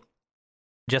Empyrean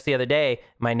just the other day.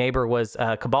 My neighbor was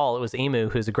Cabal. It was Emu,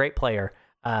 who's a great player.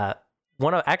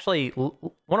 One of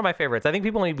my favorites. I think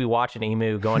people need to be watching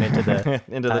Emu going into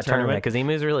the tournament, because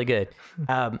Emu's really good.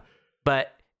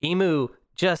 But Emu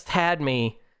just had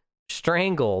me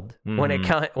strangled when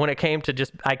it came to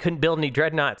just, I couldn't build any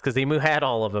dreadnoughts because Emu had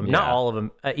all of them. Not all of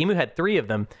them. Emu had 3 of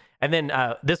them, and then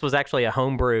this was actually a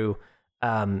homebrew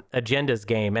agendas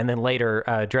game, and then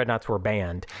later dreadnoughts were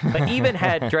banned. But even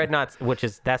had dreadnoughts,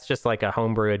 that's just like a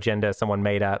homebrew agenda someone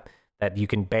made up, that you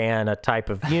can ban a type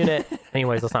of unit.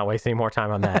 Anyways, let's not waste any more time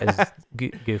on that. It's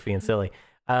goofy and silly.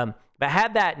 But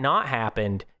had that not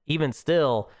happened, even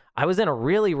still, I was in a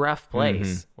really rough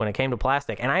place when it came to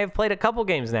plastic. And I have played a couple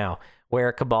games now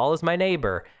where Cabal is my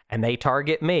neighbor, and they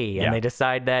target me, and they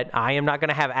decide that I am not going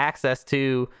to have access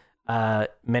to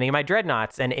many of my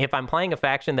dreadnoughts. And if I'm playing a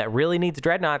faction that really needs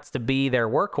dreadnoughts to be their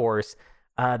workhorse,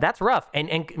 that's rough.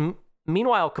 And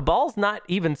meanwhile, Cabal's not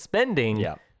even spending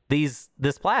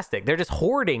this plastic. They're just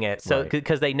hoarding it. So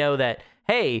because they know that,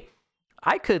 hey,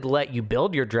 I could let you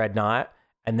build your dreadnought,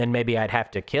 and then maybe I'd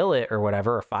have to kill it or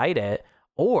whatever, or fight it,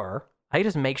 or I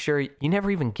just make sure you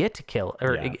never even get to kill it,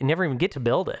 or you never even get to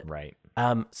build it. Right.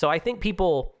 So I think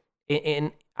people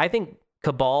I think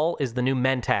Cabal is the new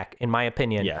Mentak, in my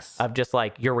opinion. Yes. Of just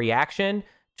like your reaction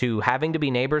to having to be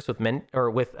neighbors with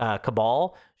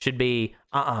Cabal should be,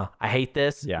 I hate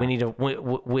this. Yeah. We need to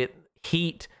with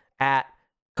heat at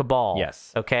Cabal.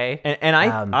 Yes. Okay. And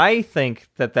I think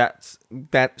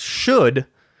that should,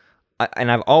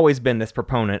 and I've always been this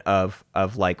proponent of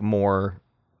like more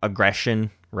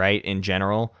aggression, right? In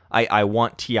general, I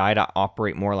want TI to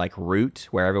operate more like Root,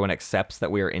 where everyone accepts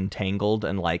that we are entangled,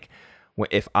 and like,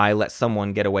 if I let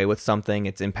someone get away with something,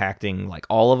 it's impacting like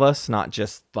all of us, not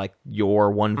just like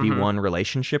your 1v1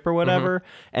 relationship or whatever.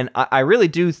 And I really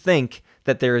do think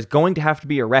that there is going to have to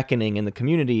be a reckoning in the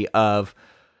community of,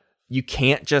 you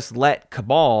can't just let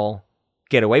Cabal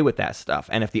get away with that stuff.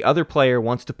 And if the other player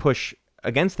wants to push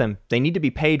against them, they need to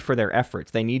be paid for their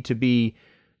efforts. They need to be,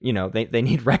 they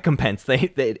need recompense.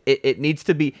 It needs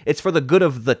to be, it's for the good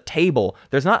of the table.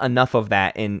 There's not enough of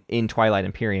that in Twilight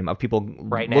Imperium, of people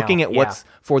looking at what's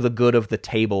for the good of the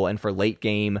table and for late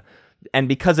game. And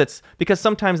because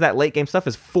sometimes that late game stuff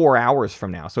is 4 hours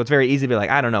from now. So it's very easy to be like,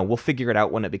 I don't know, we'll figure it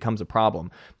out when it becomes a problem.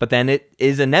 But then it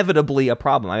is inevitably a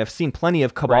problem. I have seen plenty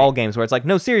of Cabal games where it's like,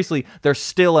 no, seriously, there's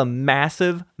still a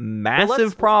massive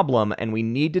problem, and we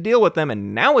need to deal with them,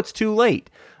 and now it's too late.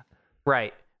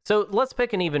 Right. So let's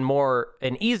pick an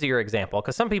easier example,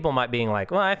 because some people might being like,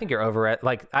 well, I think you're over it.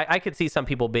 Like I could see some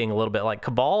people being a little bit like,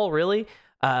 Cabal, really?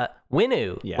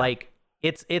 Winnu, Yeah. like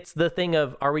it's the thing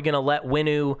of, are we going to let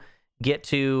Winnu get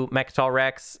to Mechatol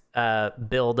Rex,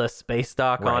 build a space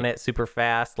dock on it super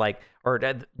fast, like, or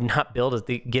not build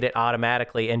it, get it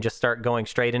automatically and just start going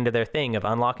straight into their thing of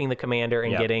unlocking the commander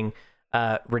and getting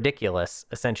ridiculous,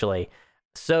 essentially.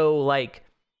 So like,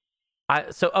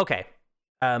 okay.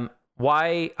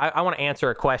 Why I want to answer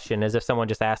a question as if someone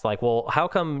just asked, like, well, how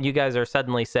come you guys are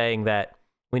suddenly saying that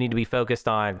we need to be focused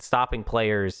on stopping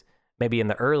players maybe in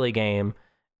the early game,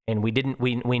 and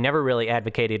we never really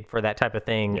advocated for that type of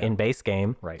thing in base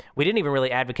game. Right. We didn't even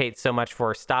really advocate so much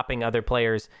for stopping other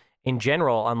players in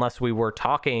general, unless we were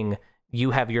talking, you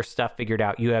have your stuff figured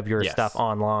out, you have your stuff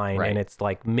online, and it's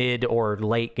like mid or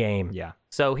late game. Yeah.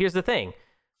 So here's the thing.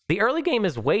 The early game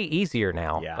is way easier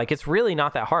now. Yeah. Like, it's really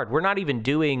not that hard. We're not even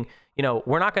doing,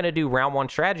 we're not going to do round one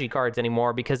strategy cards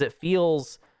anymore because it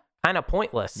feels kind of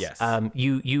pointless. Yes.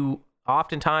 You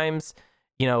oftentimes,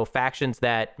 factions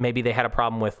that maybe they had a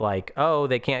problem with, like, oh,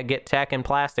 they can't get tech and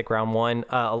plastic round one.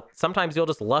 Sometimes you'll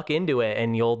just luck into it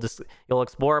and you'll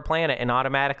explore a planet and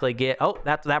automatically get,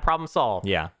 that problem solved.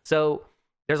 Yeah. So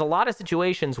there's a lot of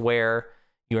situations where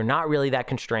you're not really that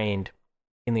constrained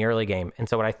in the early game. And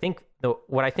so what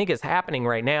I think is happening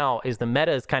right now is the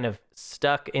meta is kind of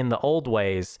stuck in the old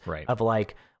ways of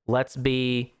like, let's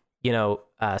be,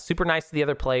 super nice to the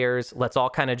other players. Let's all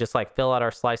kind of just like fill out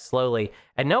our slice slowly.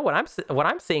 And no, what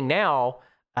I'm seeing now,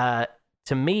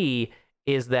 to me,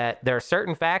 is that there are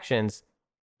certain factions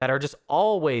that are just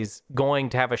always going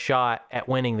to have a shot at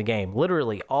winning the game,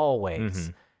 literally always.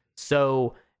 Mm-hmm.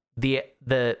 So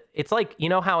it's like,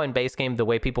 how in base game the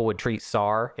way people would treat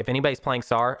SAR, if anybody's playing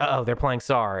SAR, they're playing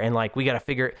SAR, and like we got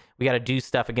to do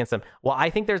stuff against them. Well, I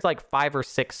think there's like 5 or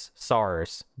 6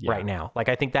 SARs right now. Like,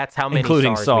 I think that's how many,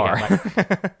 including SAR.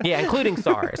 Like, yeah, including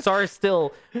SAR. SAR is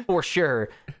still for sure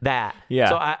that. Yeah.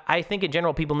 So I think in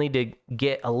general people need to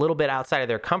get a little bit outside of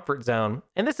their comfort zone,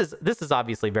 and this is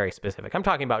obviously very specific. I'm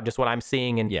talking about just what I'm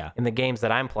seeing in the games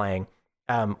that I'm playing,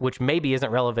 which maybe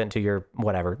isn't relevant to your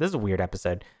whatever. This is a weird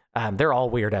episode. They're all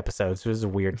weird episodes. This is a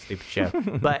weird, stupid show.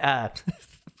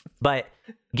 But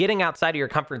getting outside of your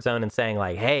comfort zone and saying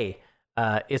like, hey,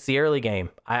 it's the early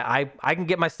game. I can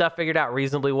get my stuff figured out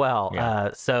reasonably well.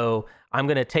 Yeah. So I'm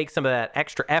going to take some of that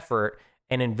extra effort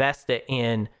and invest it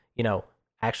in,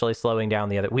 actually slowing down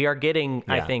the other. We are getting,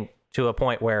 I think, to a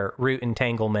point where root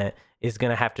entanglement is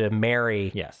going to have to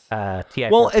marry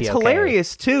TI4 Well, it's TOK.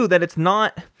 hilarious, too, that it's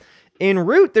not... In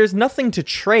Root, there's nothing to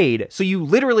trade, so you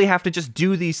literally have to just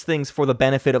do these things for the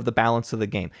benefit of the balance of the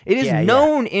game. It is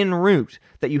known in Root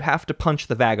that you have to punch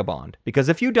the Vagabond, because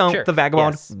if you don't, the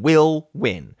Vagabond will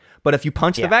win. But if you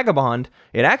punch the Vagabond,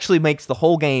 it actually makes the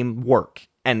whole game work,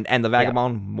 and the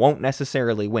Vagabond won't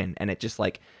necessarily win, and it just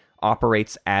like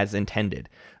operates as intended.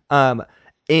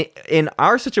 In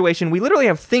our situation, we literally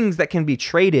have things that can be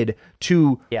traded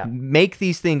to make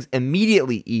these things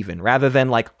immediately even, rather than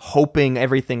like hoping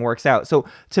everything works out. So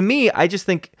to me, I just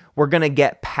think we're going to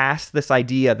get past this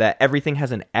idea that everything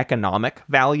has an economic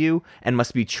value and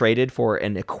must be traded for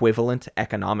an equivalent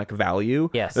economic value.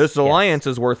 Yes. This alliance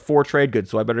is worth 4 trade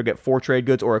goods, so I better get 4 trade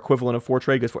goods or equivalent of 4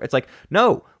 trade goods. It's like,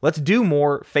 no, let's do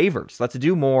more favors. Let's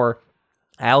do more.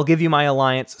 I'll give you my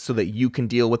alliance so that you can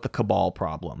deal with the Cabal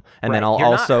problem. And then I'll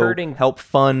also help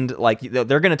fund, like,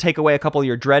 they're going to take away a couple of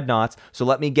your dreadnoughts, so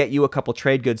let me get you a couple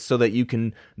trade goods so that you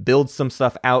can build some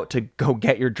stuff out to go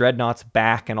get your dreadnoughts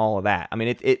back and all of that. I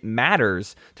mean, it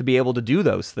matters to be able to do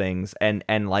those things, and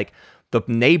like, the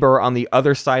neighbor on the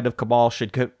other side of Cabal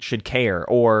should care,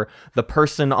 or the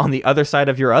person on the other side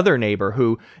of your other neighbor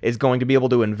who is going to be able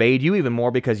to invade you even more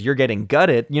because you're getting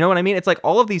gutted. You know what I mean? It's like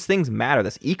all of these things matter.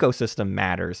 This ecosystem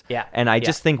matters. Yeah. And I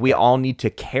just think we all need to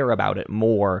care about it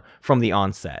more from the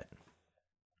onset.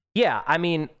 Yeah, I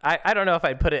mean, I don't know if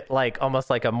I'd put it like almost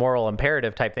like a moral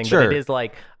imperative type thing, Sure. but it is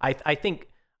like I think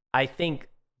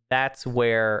that's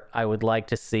where I would like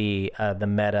to see the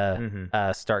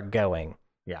meta start going.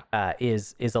 Yeah.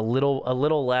 Is a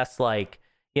little less like,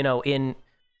 in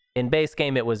base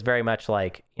game it was very much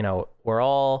like, we're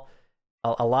all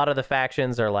a lot of the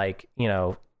factions are like,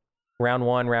 round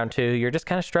 1, round 2, you're just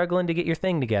kind of struggling to get your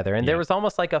thing together. And there was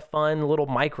almost like a fun little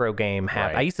micro game.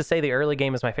 I used to say the early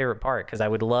game is my favorite part because I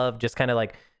would love just kind of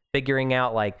like figuring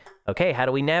out like, okay, how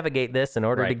do we navigate this in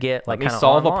order to get like kind of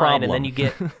solve online? a problem. And then you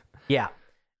get,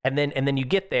 And then you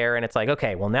get there and it's like,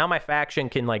 okay, well now my faction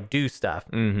can like do stuff.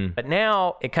 Mm-hmm. But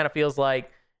now it kind of feels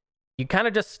like you kind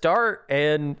of just start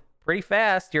and pretty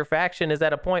fast your faction is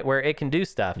at a point where it can do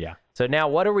stuff. Yeah. So now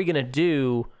what are we going to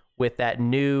do with that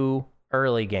new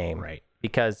early game? Right.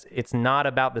 because it's not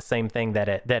about the same thing that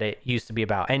it used to be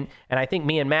about. And I think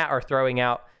me and Matt are throwing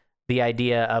out the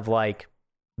idea of like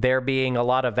there being a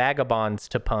lot of vagabonds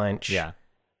to punch. Yeah.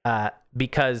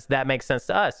 Because that makes sense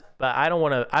to us, but I don't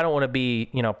want to be,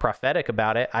 prophetic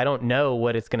about it. I don't know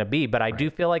what it's going to be, but I do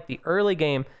feel like the early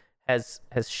game has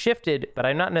shifted, but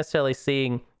I'm not necessarily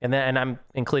seeing, and I'm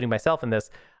including myself in this,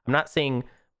 I'm not seeing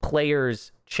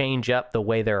players change up the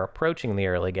way they're approaching the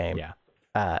early game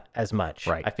as much.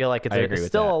 Right. I feel like it's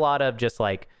still a lot of just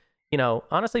like,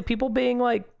 honestly, people being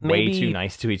like maybe way too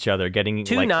nice to each other, getting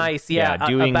too like, nice,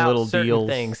 doing about little certain deals.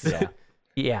 Things.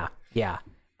 Yeah.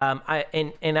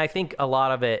 I think a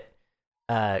lot of it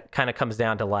kind of comes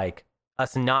down to like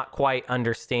us not quite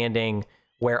understanding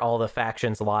where all the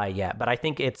factions lie yet. But I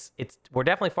think we're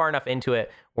definitely far enough into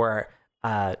it where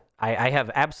I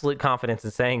have absolute confidence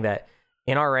in saying that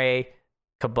NRA,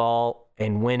 Cabal,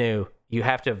 and Winnu, you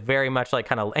have to very much like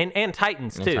kind of and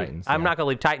Titans too. Titans, I'm not gonna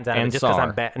leave Titans out of it just because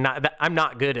I'm bad. I'm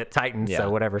not good at Titans, so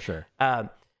whatever. Sure.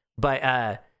 But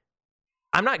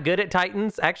I'm not good at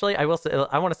Titans. Actually, I want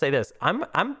to say this.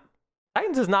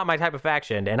 Titans is not my type of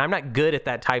faction, and I'm not good at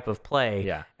that type of play.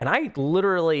 Yeah. And I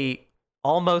literally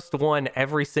almost won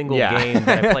every single game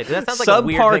that I played. That sounds like a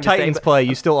weird subpar thing Titans to say, play,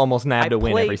 you still almost nabbed to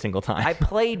win every single time. I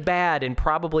played bad and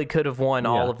probably could have won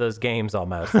all of those games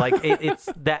almost. Like it's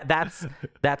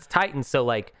that's Titans. So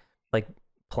like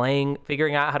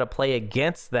figuring out how to play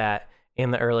against that in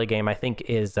the early game, I think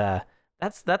is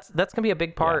that's gonna be a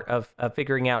big part of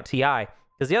figuring out TI.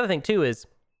 Because the other thing too is,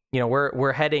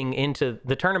 we're heading into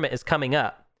the tournament is coming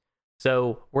up.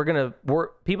 So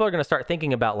people are gonna start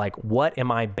thinking about like, what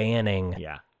am I banning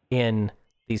in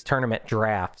these tournament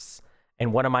drafts,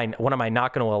 and what am I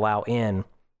not going to allow in?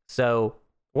 So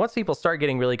once people start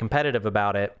getting really competitive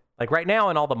about it, like right now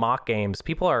in all the mock games,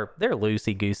 they're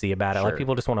loosey goosey about it. Sure. Like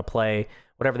people just want to play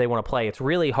whatever they want to play. It's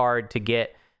really hard to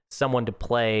get someone to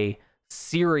play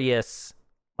serious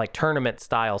like tournament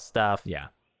style stuff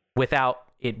without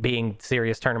it being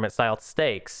serious tournament style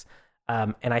stakes.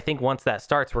 And I think once that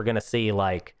starts, we're going to see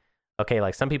like, okay,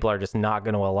 like some people are just not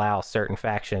going to allow certain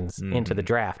factions into the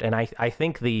draft. And I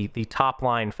think the top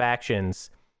line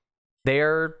factions,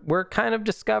 we're kind of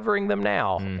discovering them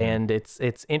now. And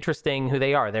it's interesting who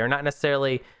they are. They're not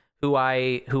necessarily who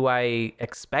I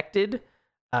expected.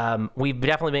 We've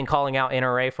definitely been calling out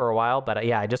NRA for a while, but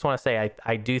I just want to say,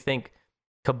 I do think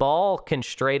Cabal can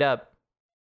straight up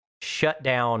shut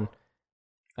down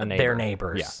their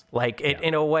neighbors,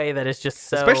 in a way that is just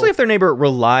so, especially if their neighbor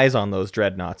relies on those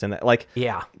dreadnoughts and that, like,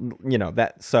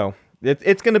 that. So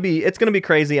it's gonna be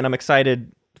crazy, and I'm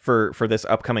excited for this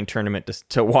upcoming tournament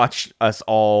to watch us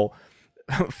all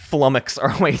flummox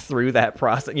our way through that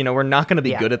process. We're not going to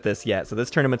be good at this yet, so this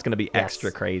tournament's going to be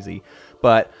extra crazy.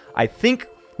 But I think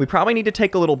we probably need to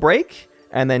take a little break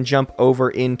and then jump over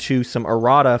into some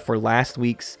errata for last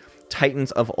week's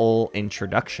Titans of Ul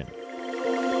introduction.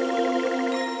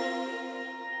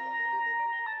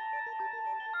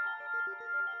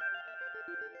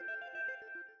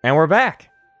 And we're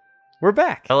back.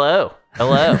 Hello.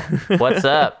 What's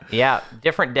up? Yeah,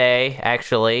 different day,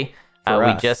 actually.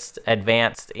 We just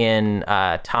advanced in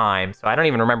time, so I don't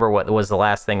even remember what was the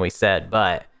last thing we said,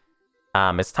 but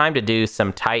it's time to do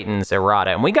some Titans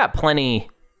errata, and we got plenty.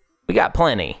 Okay,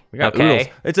 oodles.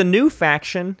 It's a new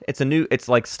faction. It's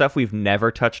like stuff we've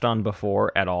never touched on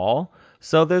before at all.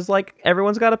 So there's like,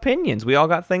 everyone's got opinions. We all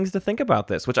got things to think about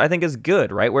this, which I think is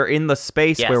good, right? We're in the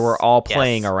space where we're all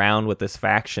playing around with this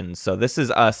faction. So this is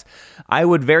us. I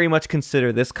would very much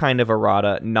consider this kind of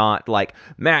errata not like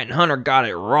Matt and Hunter got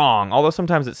it wrong, although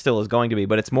sometimes it still is going to be,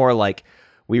 but it's more like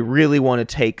we really want to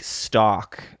take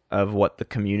stock of what the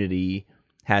community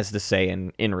has to say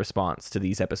in response to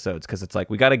these episodes, because it's like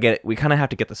we kind of have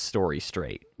to get the story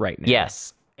straight right now.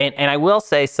 Yes. And I will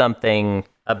say something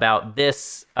about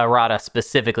this errata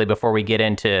specifically before we get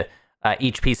into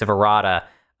each piece of errata.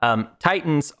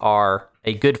 Titans are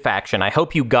a good faction. I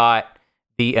hope you got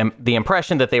the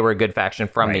impression that they were a good faction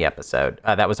from the episode.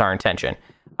 That was our intention.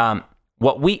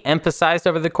 What we emphasized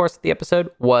over the course of the episode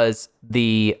was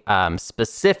the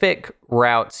specific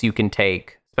routes you can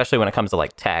take, especially when it comes to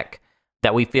like tech,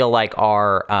 that we feel like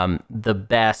are the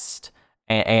best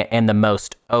and the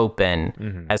most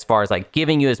open as far as like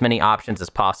giving you as many options as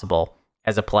possible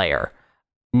as a player.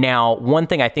 Now, one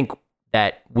thing I think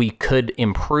that we could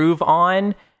improve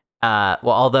on,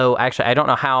 although actually I don't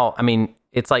know how,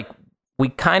 it's like we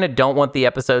kind of don't want the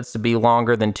episodes to be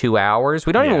longer than 2 hours.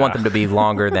 We don't even want them to be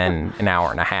longer than an hour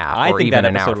and a half. I think even that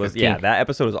an hour episode was 15. that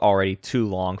episode was already too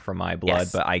long for my blood,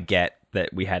 but I get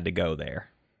that we had to go there.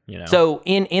 So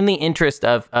in the interest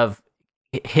of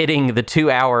hitting the 2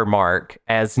 hour mark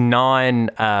as non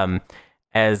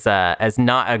as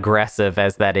not aggressive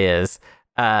as that is,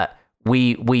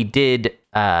 we did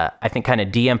I think kind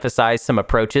of de-emphasize some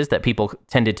approaches that people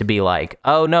tended to be like,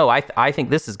 oh no, I think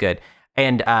this is good.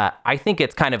 And I think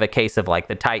it's kind of a case of like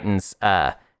the Titans,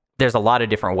 there's a lot of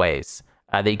different ways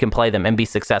that you can play them and be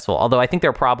successful. Although I think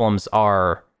their problems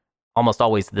are almost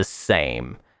always the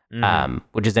same,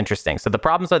 which is interesting. So the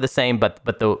problems are the same, but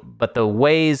the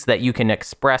ways that you can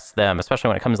express them, especially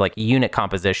when it comes to like unit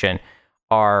composition,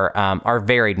 are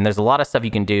varied. And there's a lot of stuff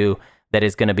you can do that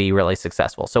is going to be really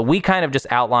successful. So we kind of just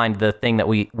outlined the thing that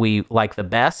we like the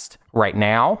best right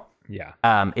now. Yeah.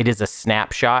 It is a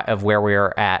snapshot of where we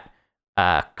are at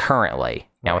currently.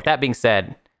 Now, with that being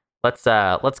said, let's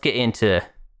get into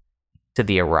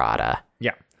the errata.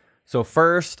 Yeah. So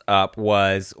first up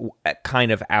was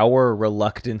kind of our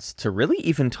reluctance to really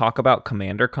even talk about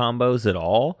commander combos at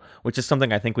all, which is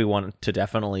something I think we want to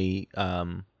definitely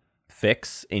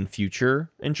fix in future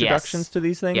introductions to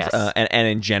these things, and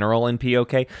in general in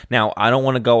POK. Now, I don't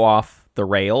want to go off the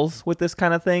rails with this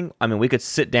kind of thing. I mean, we could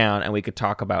sit down and we could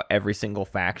talk about every single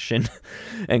faction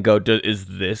and go, is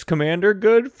this commander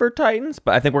good for Titans?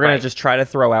 But I think we're going to just try to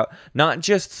throw out not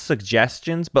just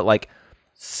suggestions, but like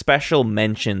special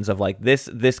mentions of like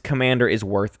this commander is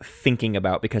worth thinking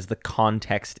about because the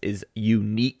context is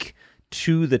unique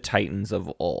to the Titans of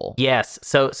all. Yes.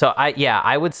 So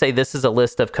I would say this is a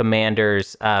list of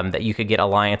commanders that you could get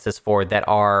alliances for that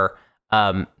are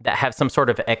that have some sort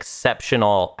of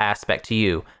exceptional aspect to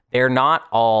you. They're not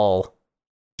all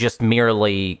just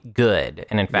merely good.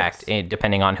 And in fact,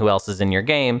 depending on who else is in your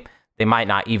game, they might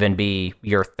not even be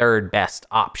your third best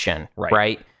option,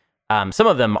 right? Some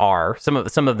of them are. Some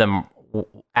of them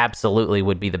absolutely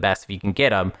would be the best if you can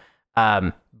get them.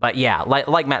 But yeah,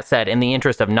 like Matt said, in the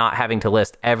interest of not having to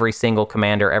list every single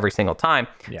commander every single time,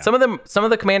 some of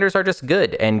the commanders are just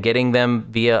good, and getting them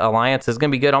via alliance is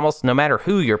going to be good almost no matter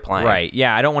who you're playing. Right.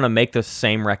 Yeah, I don't want to make the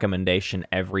same recommendation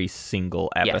every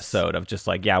single episode of just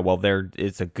like,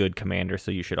 it's a good commander,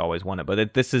 so you should always want it.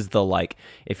 But this is the like,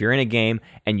 if you're in a game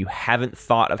and you haven't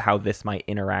thought of how this might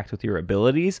interact with your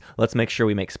abilities, let's make sure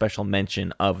we make special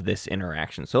mention of this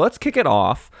interaction. So let's kick it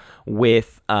off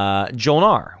with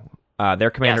Jol-Nar.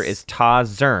 Their commander is Ta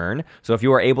Zern. So if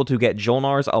you are able to get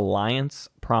Jol-Nar's Alliance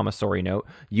Promissory Note,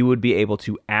 you would be able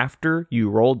to, after you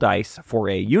roll dice for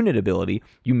a unit ability,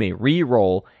 you may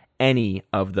re-roll any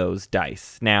of those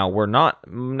dice. Now, we're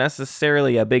not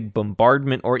necessarily a big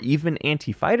bombardment or even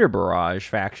anti-fighter barrage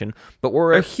faction, but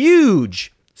we're a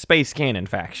huge space cannon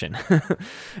faction.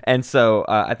 And so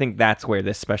I think that's where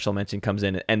this special mention comes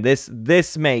in. And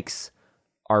this makes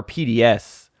our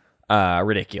PDS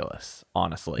ridiculous,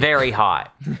 honestly. Very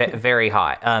hot. Very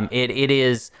hot. It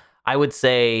is, I would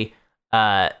say,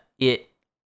 it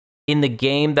in the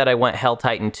game that I went Hell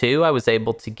Titan 2, I was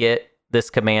able to get this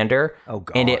commander. Oh,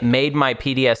 God. And it made my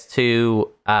PDS2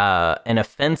 an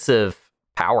offensive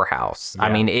powerhouse. Yeah.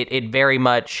 I mean, it very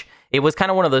much, it was kind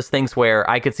of one of those things where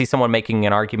I could see someone making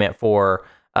an argument for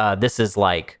this is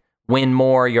like, win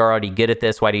more, you're already good at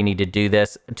this, why do you need to do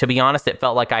this? To be honest, it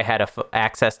felt like I had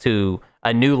access to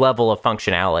a new level of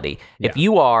functionality. Yeah. If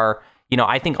you are,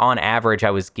 I think on average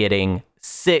I was getting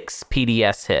 6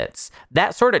 PDS hits.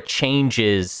 That sort of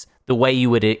changes the way you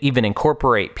would even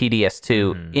incorporate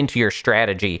PDS2 into your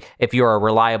strategy if you're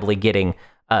reliably getting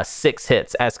 6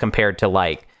 hits as compared to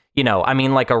like,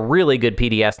 like a really good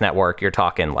PDS network, you're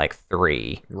talking like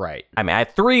 3. Right. I mean,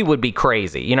 3 would be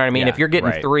crazy. You know what I mean? If you're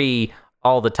getting 3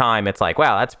 all the time, it's like,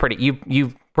 wow, that's pretty,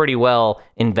 you've pretty well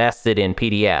invested in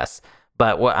PDS.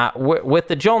 But with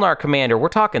the Jol-Nar commander, we're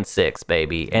talking 6,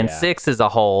 baby. And 6 is a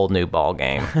whole new ball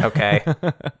game, okay?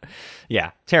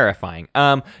 Yeah, terrifying.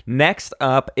 Next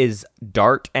up is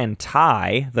Dart and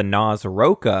Tai, the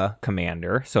Nazroka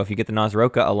commander. So if you get the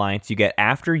Nazroka alliance, you get,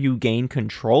 after you gain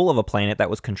control of a planet that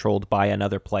was controlled by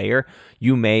another player,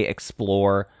 you may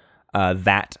explore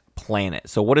that planet.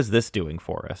 So what is this doing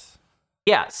for us?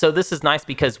 Yeah, so this is nice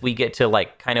because we get to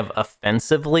like kind of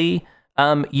offensively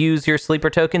use your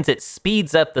sleeper tokens. It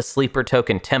speeds up the sleeper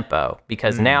token tempo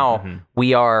because now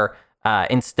we are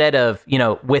instead of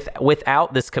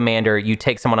without this commander, you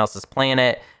take someone else's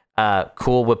planet.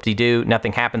 Cool, whoop-de-doo.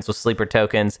 Nothing happens with sleeper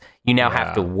tokens. You now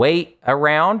have to wait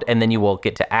around, and then you will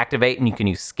get to activate, and you can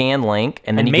use Scan Link,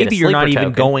 and then you maybe get a you're not sleeper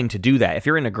even token. going to do that. If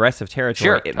you're in aggressive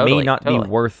territory, it may not be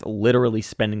worth literally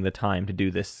spending the time to do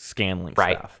this Scan Link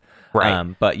stuff.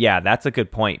 Right. But yeah, that's a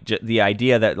good point. The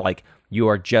idea that like you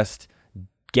are just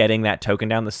getting that token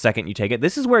down the second you take it.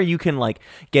 This is where you can like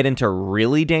get into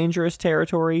really dangerous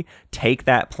territory, take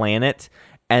that planet,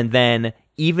 and then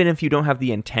even if you don't have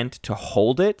the intent to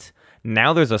hold it,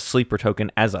 now there's a sleeper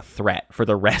token as a threat for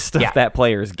the rest of that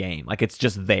player's game. Like it's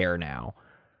just there now.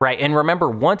 Right. And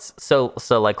remember, so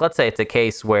like, let's say it's a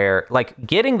case where like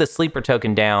getting the sleeper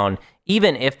token down,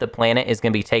 even if the planet is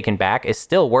going to be taken back, is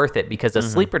still worth it, because a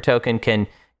sleeper token can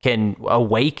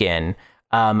awaken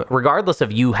regardless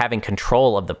of you having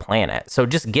control of the planet. So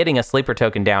just getting a sleeper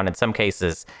token down in some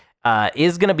cases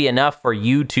is going to be enough for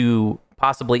you to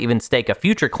possibly even stake a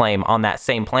future claim on that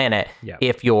same planet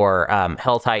if your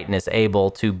Hell Titan is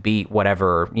able to beat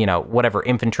whatever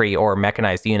infantry or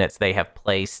mechanized units they have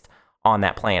placed on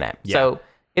that planet. So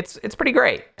it's pretty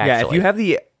great, actually. Yeah, if you have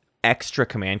the extra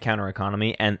command counter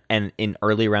economy and in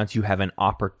early rounds you have an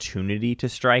opportunity to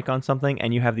strike on something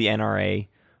and you have the NRA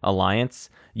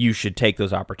alliance, you should take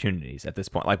those opportunities at this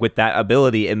point. Like with that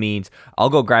ability, it means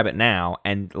I'll go grab it now,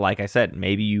 and like I said,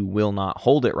 maybe you will not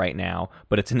hold it right now,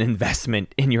 but it's an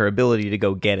investment in your ability to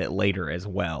go get it later as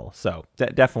well. So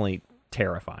definitely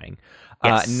terrifying.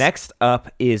 Yes. Next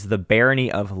up is the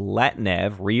Barony of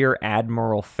Letnev, Rear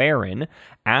Admiral Farron.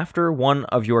 After one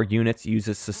of your units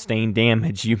uses sustained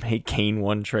damage, you may gain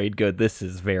 1 trade good. This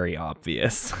is very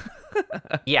obvious.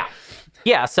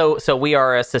 Yeah, so we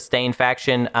are a sustained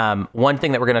faction. One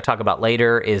thing that we're going to talk about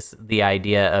later is the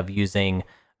idea of using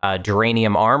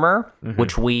Duranium armor,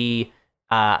 which we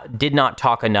did not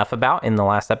talk enough about in the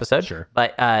last episode. Sure.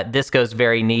 But this goes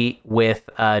very neat with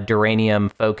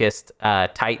Duranium-focused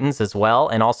Titans as well.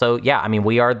 And also,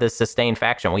 we are the sustained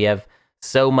faction. We have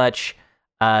so much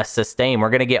sustain. We're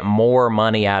going to get more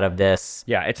money out of this.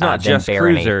 Yeah, it's not just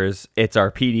Barony. Cruisers, it's our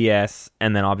PDS,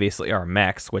 and then obviously our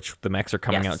mechs, which the mechs are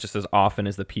coming out just as often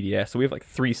as the PDS. So we have like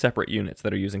 3 separate units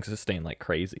that are using sustain like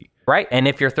crazy. Right, and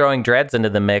if you're throwing dreads into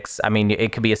the mix, I mean,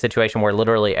 it could be a situation where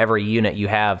literally every unit you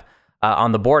have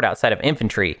on the board outside of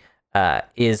infantry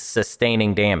is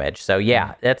sustaining damage. So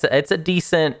it's a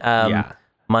decent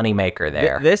moneymaker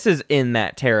there. This is in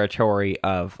that territory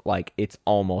of like it's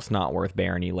almost not worth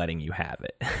Barony letting you have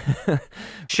it.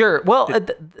 Sure. Well,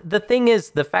 the thing is,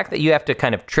 the fact that you have to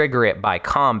kind of trigger it by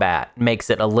combat makes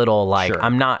it a little like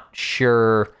I'm not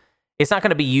sure. It's not going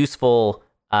to be useful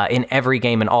in every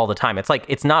game and all the time. It's like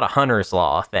it's not a Hunter's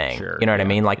Law thing. Sure, you know what I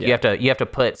mean? Like you have to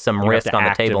put some risk on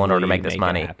the table in order to make this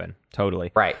money happen.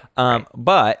 Totally. Right.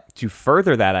 But to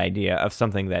further that idea of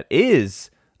something that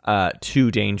is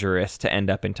too dangerous to end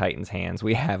up in Titan's hands,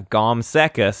 we have Gom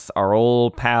Sekis, our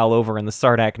old pal over in the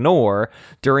Sardak Nor.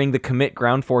 During the commit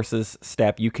ground forces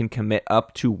step, you can commit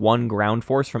up to 1 ground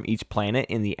force from each planet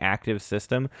in the active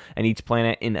system and each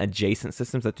planet in adjacent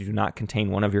systems that do not contain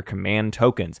one of your command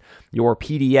tokens. Your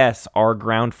PDS are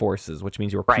ground forces, which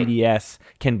means your PDS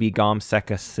can be Gom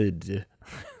Sekis.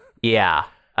 Yeah.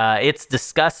 It's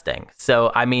disgusting.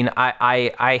 So, I mean,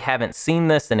 I haven't seen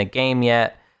this in a game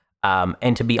yet.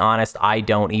 And to be honest, I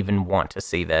don't even want to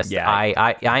see this. Yeah.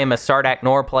 I am a Sardak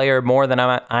Nor player more than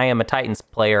I am a Titans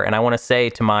player, and I want to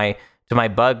say to my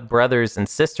bug brothers and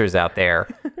sisters out there,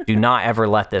 do not ever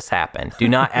let this happen. Do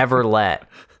not ever let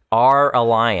our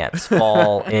alliance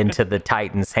fall into the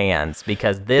Titans' hands,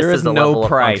 because this is a level of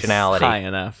functionality high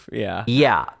enough. Yeah.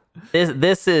 Yeah.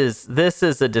 This is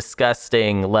a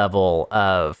disgusting level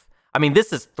of. I mean,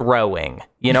 this is throwing.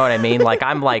 You know what I mean? Like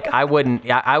I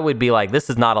would be like, this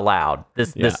is not allowed.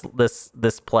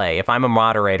 This play. If I'm a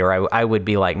moderator, I would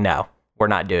be like, no, we're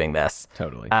not doing this.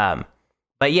 Totally.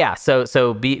 But yeah,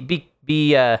 so be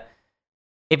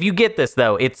if you get this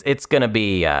though, it's gonna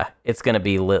be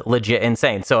legit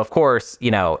insane. So of course,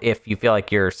 if you feel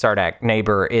like your Sardak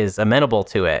neighbor is amenable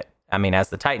to it, I mean, as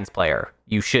the Titans player,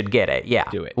 you should get it. Yeah,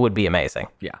 do it. It would be amazing.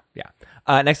 Yeah.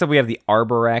 Next up, we have the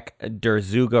Arborek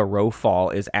Derzuga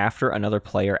Rowfall. Is after another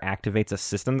player activates a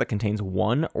system that contains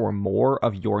 1 or more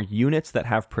of your units that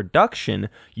have production,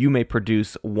 you may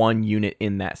produce 1 unit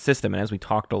in that system. And as we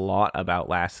talked a lot about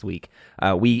last week,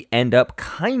 we end up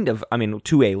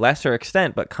to a lesser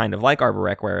extent, but kind of like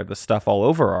Arborek, where the stuff all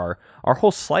over our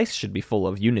whole slice should be full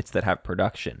of units that have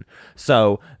production.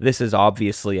 So this is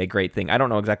obviously a great thing. I don't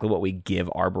know exactly what we give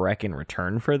Arborek in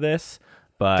return for this.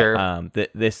 But sure.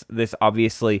 This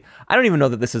obviously, I don't even know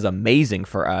that this is amazing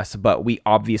for us, but we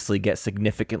obviously get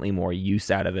significantly more use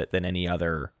out of it than any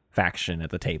other faction at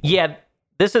the table. Yeah,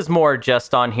 this is more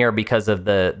just on here because of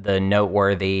the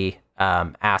noteworthy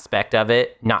aspect of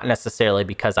it, not necessarily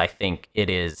because I think it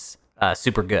is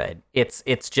super good. It's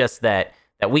just that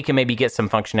we can maybe get some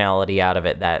functionality out of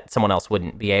it that someone else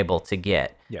wouldn't be able to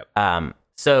get. Yep.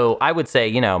 So I would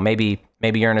say, maybe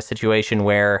you're in a situation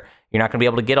where you're not going to be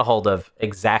able to get a hold of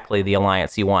exactly the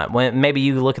alliance you want. When maybe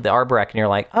you look at the Arborek and you're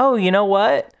like, oh, you know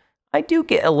what? I do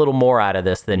get a little more out of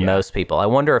this than most people. I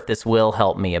wonder if this will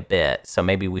help me a bit. So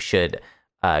maybe we should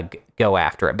go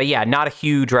after it. But yeah, not a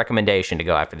huge recommendation to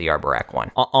go after the Arborek one.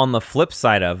 On the flip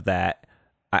side of that,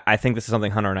 I think this is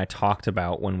something Hunter and I talked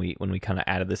about when we kind of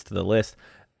added this to the list.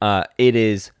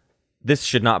 This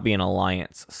should not be an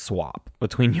alliance swap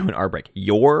between you and Arborek.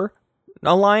 Your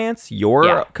alliance,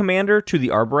 your commander to the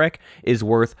Arborek is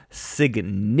worth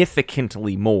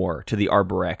significantly more to the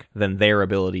Arborek than their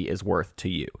ability is worth to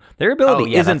you. Their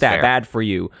ability isn't that fair. Bad for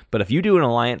you, but if you do an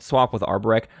alliance swap with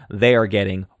Arborek, they are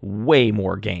getting way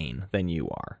more gain than you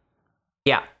are.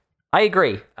 Yeah, I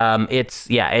agree. It's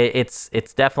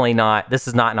definitely not. This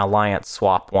is not an alliance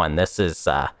swap one. This is.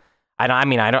 I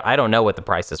don't know what the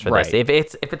price is for this. If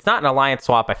it's not an alliance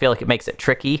swap, I feel like it makes it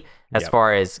tricky as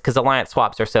far as, because alliance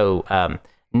swaps are so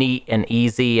neat and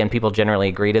easy, and people generally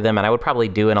agree to them. And I would probably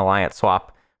do an alliance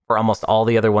swap for almost all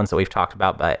the other ones that we've talked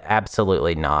about, but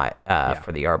absolutely not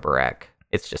for the Arborek.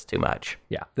 It's just too much.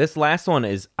 Yeah, this last one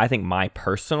is, I think, my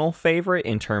personal favorite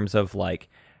in terms of like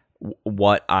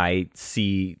what I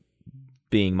see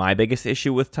being my biggest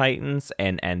issue with Titans,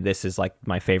 and this is like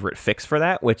my favorite fix for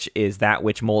that, which is that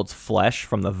which molds flesh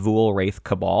from the Vul Wraith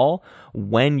Cabal.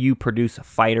 When you produce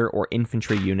fighter or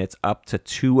infantry units, up to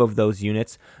 2 of those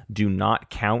units do not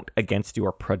count against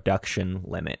your production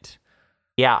limit.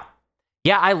 Yeah,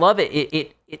 I love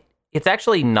it. It's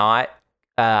actually not,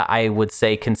 I would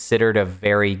say, considered a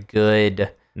very good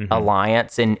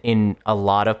alliance in a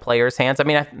lot of players' hands. I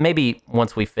mean, maybe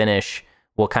once we finish,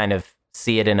 we'll kind of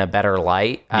see it in a better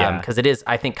light, because it is,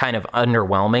 I think, kind of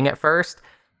underwhelming at first.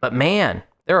 But man,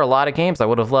 there are a lot of games I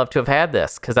would have loved to have had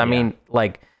this, because I mean,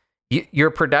 like,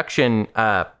 your production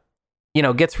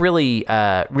gets really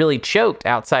really choked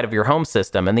outside of your home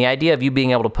system, and the idea of you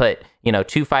being able to put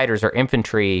 2 fighters or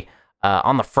infantry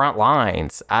on the front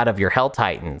lines out of your Hell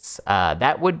Titans,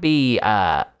 that would be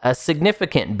a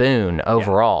significant boon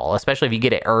overall, especially if you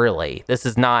get it early. This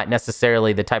is not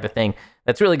necessarily the type of thing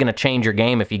that's really going to change your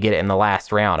game if you get it in the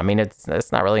last round. I mean, it's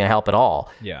not really going to help at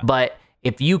all. Yeah. But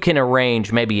if you can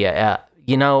arrange maybe and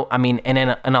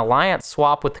an alliance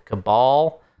swap with the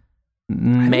Cabal,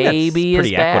 maybe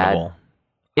is bad. Equitable.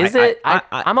 Is it?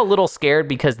 I'm a little scared,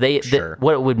 because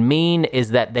what it would mean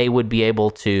is that they would be able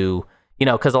to,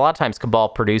 because a lot of times Cabal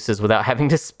produces without having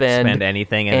to spend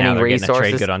anything, and now they're getting a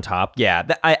trade good on top. Yeah,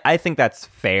 I think that's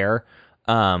fair.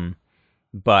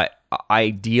 But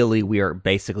ideally, we are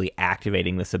basically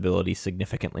activating this ability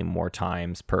significantly more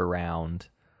times per round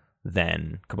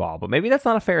than Cabal. But maybe that's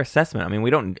not a fair assessment. I mean,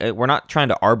 we're not trying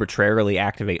to arbitrarily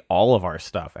activate all of our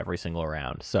stuff every single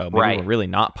round. So maybe we're really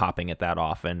not popping it that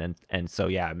often. And so,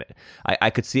 yeah, I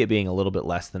could see it being a little bit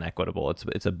less than equitable.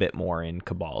 It's a bit more in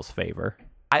Cabal's favor.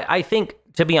 I think,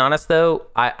 to be honest, though,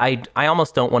 I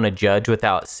almost don't want to judge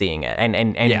without seeing it.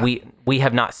 And we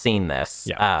have not seen this.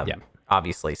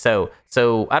 Obviously. So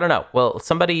I don't know. Well,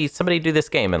 somebody do this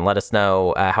game and let us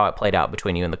know how it played out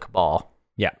between you and the Cabal.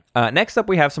 Yeah. Next up,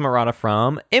 we have some errata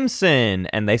from Imson,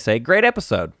 and they say, great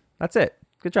episode. That's it.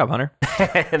 Good job, Hunter.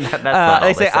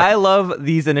 They say, I love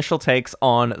these initial takes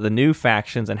on the new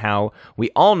factions and how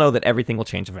we all know that everything will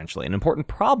change eventually. An important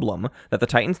problem that the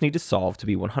Titans need to solve to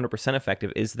be 100%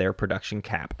 effective is their production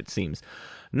cap, it seems.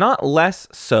 Not less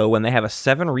so when they have a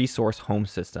 7-resource home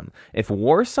system. If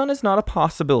Warsun is not a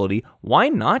possibility, why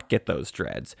not get those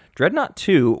Dreads? Dreadnought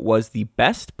 2 was the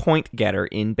best point getter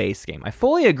in base game. I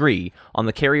fully agree on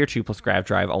the Carrier 2 plus Grav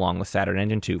Drive along with Saturn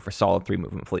Engine 2 for solid 3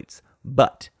 movement fleets.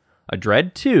 But a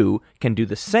Dread 2 can do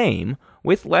the same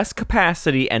with less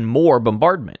capacity and more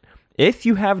bombardment. If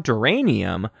you have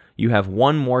Duranium, you have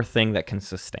one more thing that can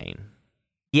sustain.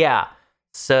 Yeah.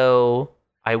 So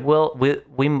I will.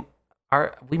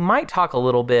 We might talk a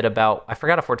little bit about. I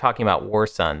forgot if we're talking about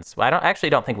Warsuns. I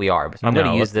don't think we are. But I'm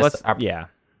going to use this.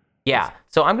 Yeah.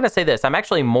 So I'm going to say this. I'm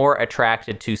actually more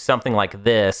attracted to something like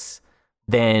this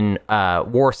than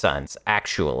Warsuns,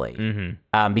 actually,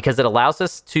 because it allows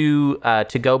us to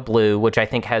go blue, which I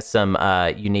think has some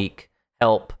unique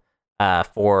help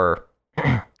for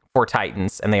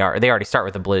Titans, and they already start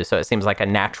with the blue, so it seems like a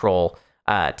natural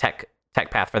tech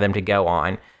path for them to go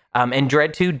on. And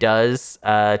Dread 2 does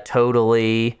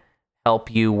totally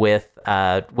help you with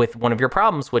one of your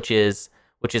problems, which is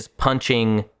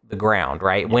punching the ground,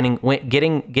 right? Yeah.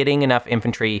 Getting enough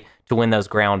infantry to win those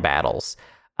ground battles.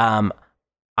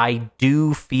 I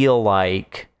do feel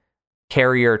like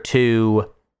Carrier 2,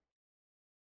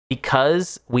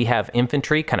 because we have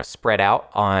infantry kind of spread out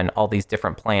on all these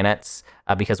different planets,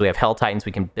 because we have Hell Titans,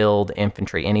 we can build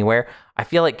infantry anywhere. I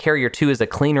feel like Carrier 2 is a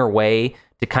cleaner way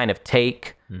to kind of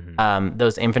take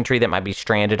those infantry that might be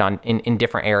stranded in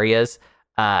different areas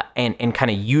and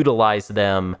kind of utilize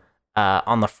them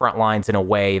on the front lines in a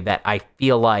way that I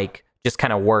feel like just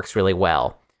kind of works really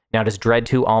well. Now, does Dread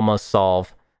 2 almost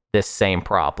solve this same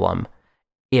problem?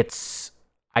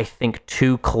 I think,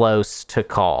 too close to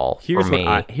call for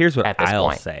me. Here's what I'll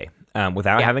point. say.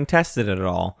 Without having tested it at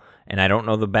all, and I don't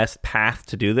know the best path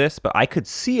to do this, but I could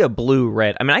see a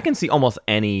blue-red. I mean, I can see almost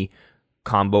any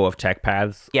combo of tech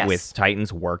paths with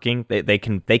Titans working. They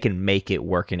can make it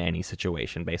work in any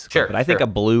situation, basically. Sure, but I think a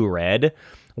blue-red,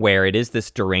 where it is this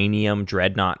Duranium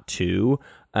Dreadnought 2,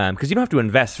 because you don't have to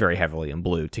invest very heavily in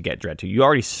blue to get Dread 2. You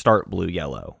already start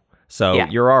blue-yellow. So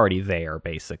you're already there,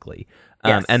 basically.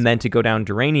 And then to go down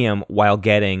Duranium while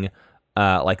getting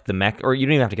like the mech, or you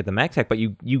don't even have to get the mech tech, but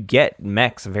you get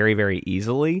mechs very, very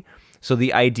easily. So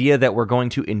the idea that we're going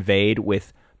to invade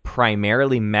with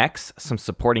primarily mechs, some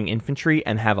supporting infantry,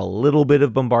 and have a little bit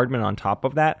of bombardment on top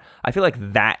of that, I feel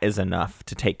like that is enough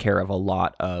to take care of a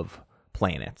lot of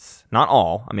planets. Not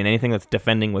all. I mean, anything that's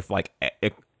defending with like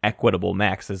equitable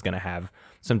mechs is going to have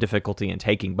some difficulty in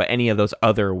taking, but any of those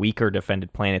other weaker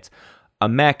defended planets, a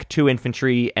mech, 2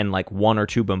 infantry, and like 1 or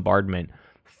 2 bombardment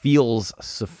feels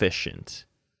sufficient.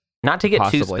 Not to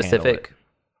get too specific,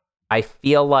 I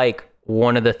feel like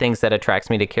one of the things that attracts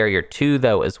me to Carrier 2,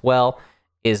 though, as well,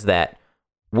 is that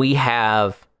we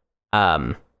have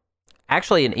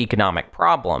actually an economic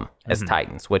problem as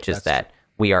Titans, which is that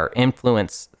we are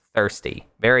influence thirsty,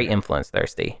 very influence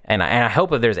thirsty. And I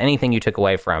hope if there's anything you took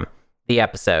away from the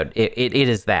episode, it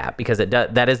is that, because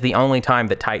that is the only time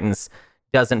that Titans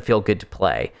doesn't feel good to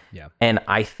play. Yeah. And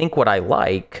I think what I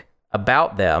like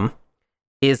about them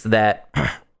is that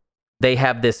they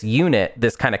have this unit,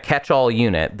 this kind of catch-all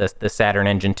unit, the Saturn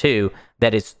Engine 2,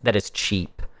 that is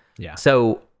cheap. Yeah.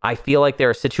 So I feel like there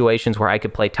are situations where I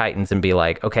could play Titans and be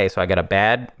like, okay, so I got a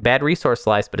bad resource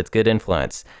slice, but it's good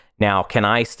influence. Now, can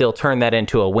I still turn that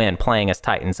into a win playing as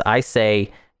Titans? I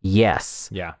say yes.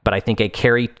 Yeah. But I think a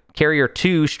Carrier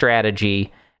 2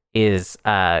 strategy is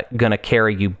going to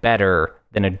carry you better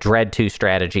than a Dread 2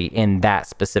 strategy in that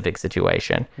specific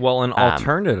situation. Well, and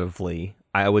alternatively,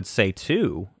 I would say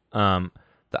too, the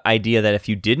idea that if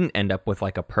you didn't end up with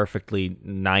like a perfectly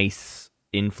nice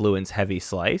influence heavy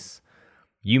slice,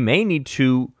 you may need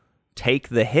to take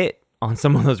the hit on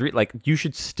some of those, like you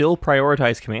should still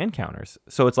prioritize command counters.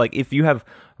 So it's like, if you have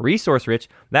resource rich,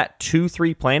 that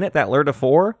 2-3 planet, that Lurda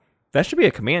 4, that should be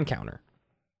a command counter.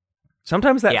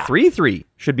 Sometimes that 3-3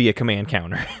 should be a command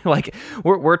counter. Like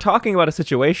we're talking about a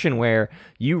situation where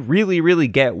you really, really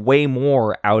get way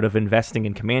more out of investing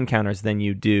in command counters than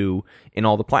you do in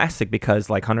all the plastic, because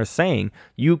like Hunter's saying,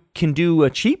 you can do a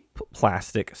cheap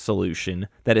plastic solution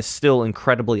that is still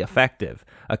incredibly effective.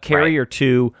 A Carrier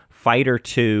 2, Fighter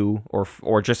 2,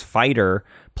 or just Fighter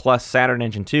plus Saturn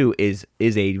Engine 2 is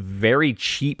a very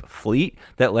cheap fleet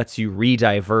that lets you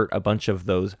redivert a bunch of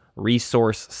those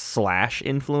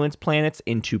resource/influence planets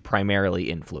into primarily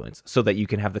influence, so that you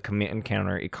can have the command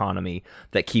counter economy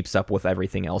that keeps up with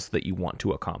everything else that you want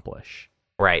to accomplish.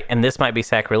 Right. And this might be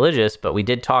sacrilegious, but we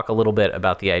did talk a little bit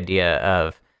about the idea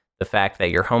of the fact that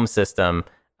your home system,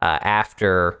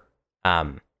 after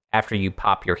you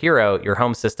pop your hero, your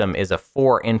home system is a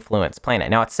 4 influence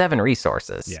planet. Now it's 7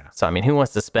 resources. Yeah. So I mean, who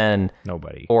wants to spend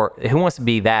nobody, or who wants to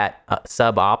be that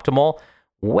suboptimal?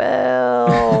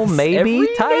 Well, maybe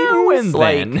Titans.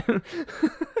 Like,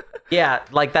 yeah,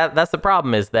 like that's the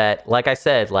problem, is that, like I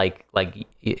said, like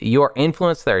you're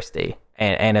influence thirsty,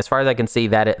 and as far as I can see,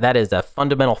 that is a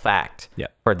fundamental fact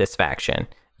for this faction.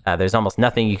 There's almost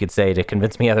nothing you could say to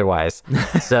convince me otherwise.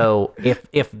 So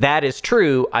if that is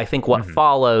true, I think what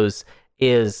follows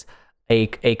is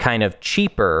a kind of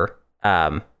cheaper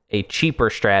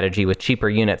strategy with cheaper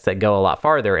units that go a lot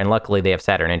farther, and luckily they have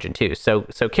Saturn Engine 2. So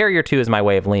Carrier 2 is my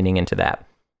way of leaning into that.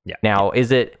 Yeah. Now,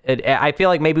 is it I feel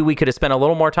like maybe we could have spent a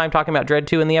little more time talking about Dread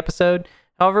 2 in the episode.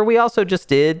 However, we also just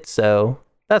did, so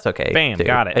that's okay. Bam, too.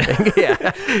 got it.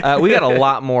 Yeah. We got a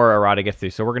lot more errata to get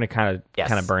through, so we're going to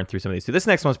kind of burn through some of these. So this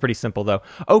next one's pretty simple, though.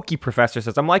 Okie Professor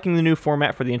says, I'm liking the new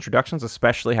format for the introductions,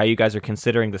 especially how you guys are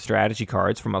considering the strategy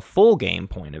cards from a full game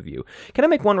point of view. Can I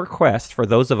make one request for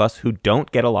those of us who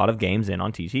don't get a lot of games in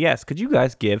on TTS? Could you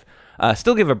guys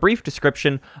still give a brief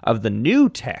description of the new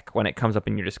tech when it comes up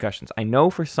in your discussions? I know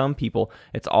for some people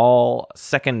it's all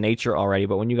second nature already,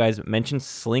 but when you guys mentioned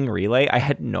Sling Relay, I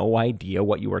had no idea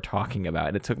what you were talking about.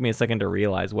 And it took me a second to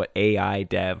realize why AI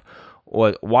dev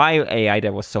was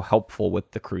so helpful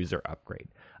with the cruiser upgrade.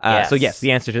 So yes,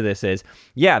 the answer to this is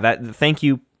thank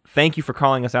you for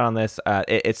calling us out on this.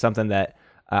 It's something that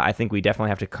I think we definitely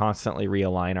have to constantly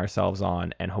realign ourselves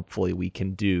on, and hopefully we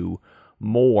can do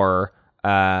more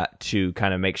to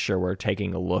kind of make sure we're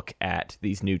taking a look at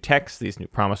these new texts, these new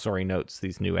promissory notes,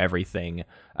 these new everything,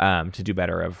 to do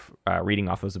better of reading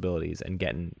off those abilities and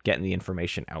getting the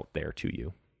information out there to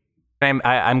you.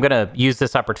 I'm going to use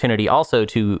this opportunity also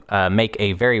to make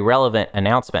a very relevant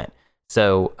announcement.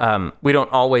 So we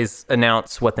don't always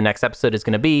announce what the next episode is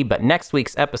going to be, but next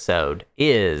week's episode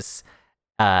is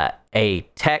a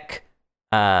tech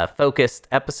focused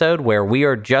episode where we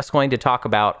are just going to talk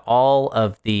about all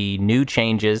of the new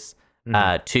changes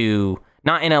to,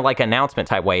 not in a like announcement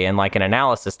type way, in like an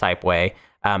analysis type way.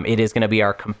 It is going to be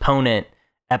our component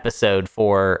episode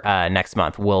for next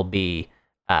month will be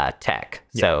tech.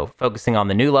 Yeah. So focusing on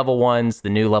the new level 1s, the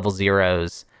new level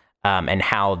 0s, and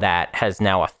how that has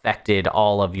now affected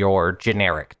all of your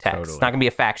generic tech. Totally. It's not going to be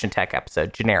a faction tech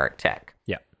episode, generic tech.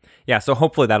 Yeah. Yeah. So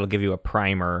hopefully that'll give you a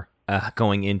primer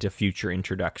going into future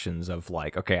introductions of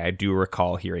like, okay, I do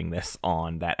recall hearing this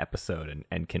on that episode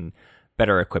and can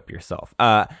better equip yourself.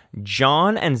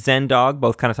 John and Zendog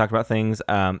both kind of talked about things.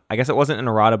 I guess it wasn't in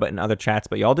errata, but in other chats,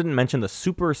 but y'all didn't mention the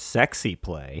super sexy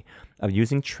play of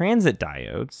using transit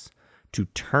diodes to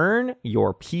turn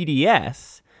your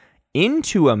PDS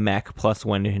into a mech plus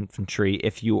 1 infantry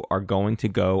if you are going to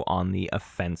go on the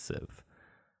offensive.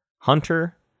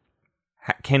 Hunter,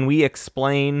 can we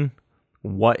explain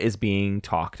what is being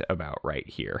talked about right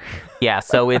here? Yeah,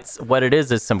 so it's what it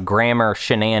is some grammar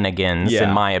shenanigans,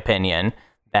 in my opinion,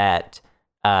 that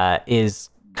is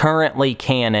currently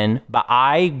canon. But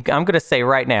I'm going to say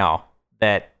right now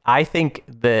that I think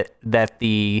that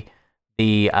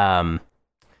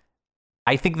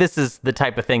I think this is the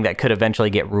type of thing that could eventually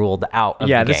get ruled out of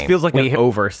the game. Yeah, this feels like an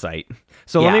oversight.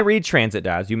 So let me read transit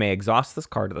diodes. You may exhaust this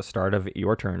card at the start of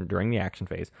your turn during the action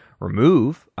phase,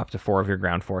 remove up to 4 of your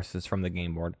ground forces from the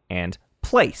game board, and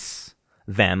place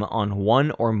them on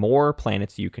 1 or more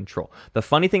planets you control. The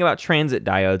funny thing about transit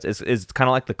diodes is kind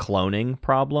of like the cloning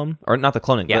problem, or not the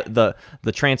cloning,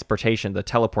 the transportation, the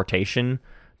teleportation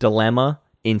dilemma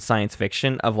in science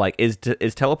fiction of like, is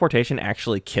teleportation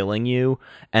actually killing you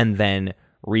and then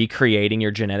recreating your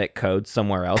genetic code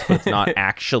somewhere else, but it's not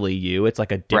actually you, it's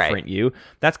like a different you.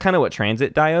 That's kind of what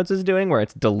transit diodes is doing, where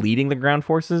it's deleting the ground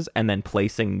forces and then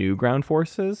placing new ground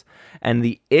forces. And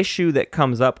the issue that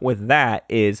comes up with that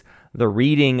is the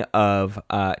reading of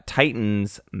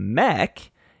Titan's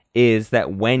mech is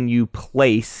that when you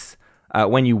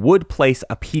would place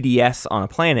a PDS on a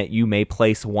planet, you may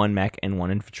place 1 mech and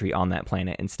 1 infantry on that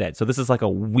planet instead. So this is like a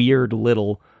weird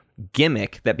little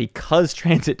gimmick that, because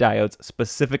transit diodes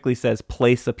specifically says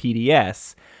place a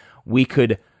PDS, we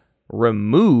could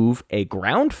remove a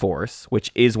ground force,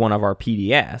 which is one of our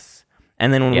PDS,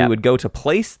 and then when we would go to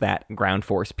place that ground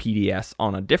force PDS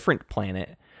on a different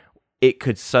planet, it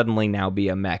could suddenly now be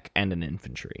a mech and an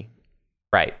infantry.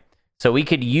 Right. So we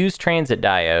could use transit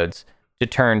diodes to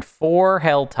turn 4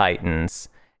 Hell Titans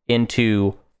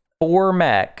into 4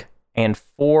 mech and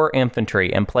 4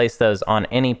 infantry and place those on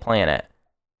any planet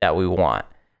that we want.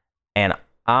 And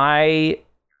I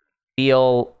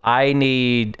feel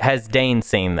has Dane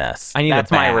seen this?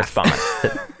 That's my response.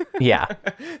 Yeah.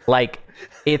 Like,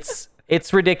 it's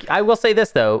ridiculous. I will say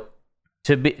this, though,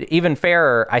 to be even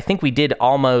fairer, I think we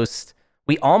almost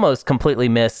completely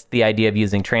missed the idea of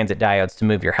using transit diodes to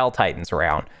move your Hell Titans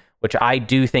around, which I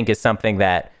do think is something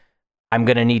that I'm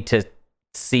going to need to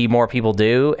see more people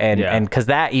do. And because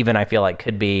that even I feel like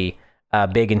could be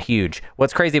big and huge.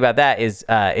 What's crazy about that is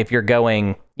if you're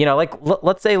going, like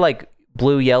let's say like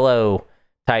blue-yellow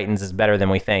Titans is better than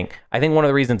we think. I think one of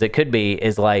the reasons it could be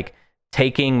is like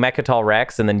taking Mechatol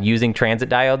Rex and then using transit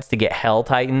diodes to get Hell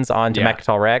Titans onto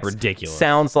Mechatol Rex. Ridiculous.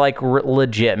 Sounds like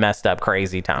legit messed up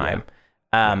crazy time.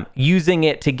 Using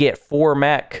it to get 4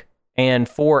 mech and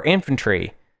 4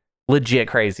 infantry, legit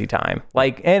crazy time.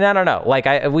 Like, and I don't know, like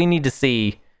we need to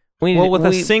see. What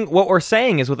we're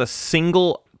saying is with a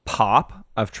single pop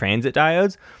of transit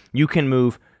diodes, you can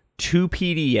move 2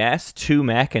 PDS, 2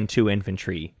 mech, and 2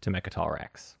 infantry to Mechatol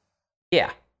Rex. Yeah.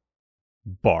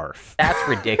 Barf. That's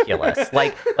ridiculous.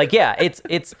 like yeah, it's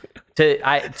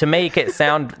to make it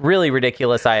sound really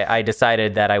ridiculous. I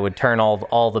decided that I would turn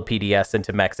all the PDS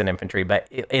into mechs and infantry, but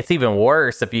it's even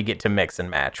worse if you get to mix and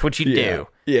match, which you do.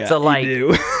 Yeah. So like,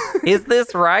 is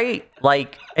this right?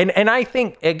 Like, and I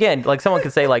think again, like someone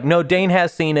could say like, no, Dane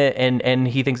has seen it and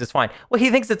he thinks it's fine. Well, he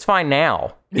thinks it's fine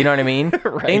now. You know what I mean?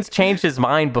 Right. Dane's changed his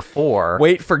mind before.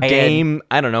 Wait for game,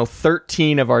 I don't know,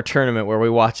 13 of our tournament where we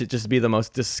watch it just be the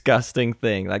most disgusting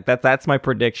thing. Like that's my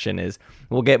prediction is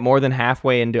we'll get more than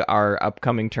halfway into our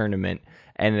upcoming tournament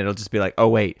and it'll just be like, oh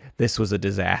wait, this was a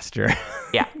disaster.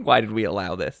 Yeah. Why did we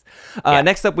allow this?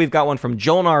 Next up, we've got one from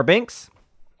Jolnar Binks.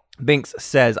 Binks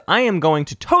says, I am going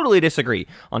to totally disagree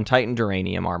on Titan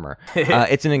Duranium armor.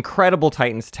 It's an incredible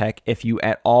Titan's tech if you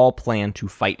at all plan to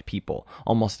fight people.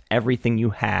 Almost everything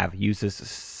you have uses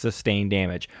sustained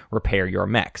damage. Repair your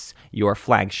mechs, your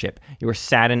flagship, your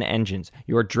Saturn engines,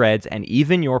 your dreads, and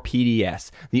even your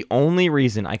PDS. The only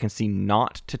reason I can see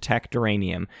not to tech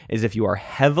Duranium is if you are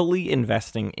heavily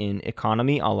investing in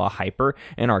economy a la Hyper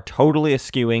and are totally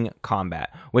eschewing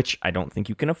combat, which I don't think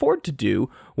you can afford to do,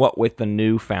 what with the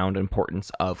newfound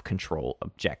importance of control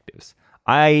objectives.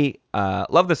 I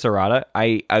love this errata.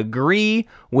 I agree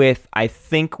with, I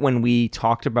think when we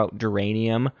talked about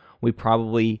Duranium, we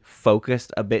probably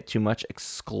focused a bit too much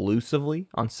exclusively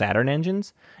on Saturn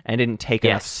engines and didn't take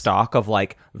enough stock of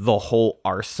like the whole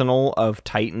arsenal of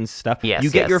Titan stuff.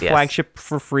 You get your flagship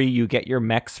for free, you get your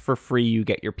mechs for free, you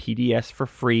get your PDS for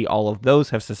free. All of those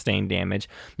have sustained damage.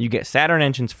 You get Saturn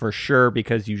engines for sure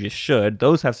because you just should.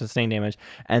 Those have sustained damage.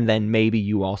 And then maybe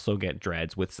you also get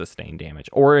dreads with sustained damage.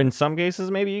 Or in some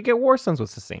cases, maybe you get War Suns with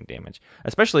sustained damage.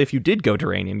 Especially if you did go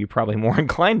Duranium, you're probably more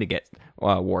inclined to get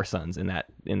War Suns in that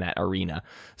arena.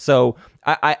 So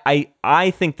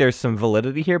I think there's some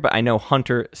validity here, but I know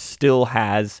Hunter still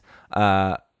has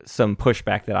some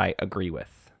pushback that I agree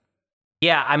with.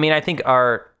 Yeah, I mean, I think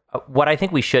what I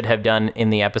think we should have done in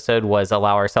the episode was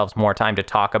allow ourselves more time to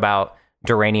talk about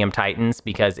Duranium Titans,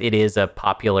 because it is a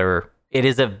popular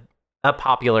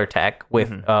tech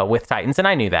with Titans, and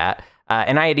I knew that.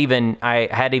 And I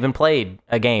had even played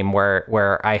a game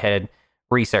where I had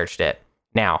researched it.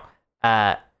 Now,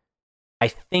 I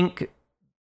think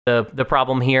the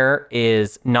problem here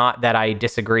is not that I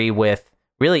disagree with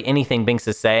really anything Binks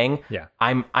is saying. Yeah,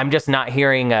 I'm just not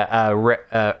hearing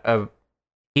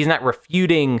he's not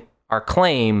refuting our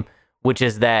claim, which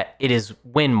is that it is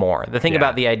win more. The thing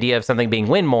about the idea of something being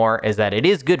win more is that it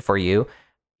is good for you.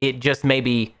 It just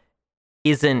maybe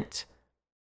isn't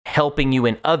helping you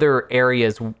in other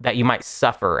areas that you might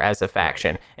suffer as a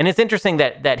faction. And it's interesting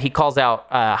that he calls out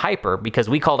Hyper, because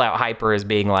we called out Hyper as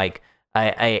being like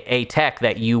a tech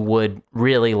that you would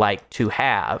really like to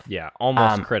have. Yeah,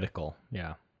 almost critical.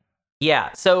 Yeah.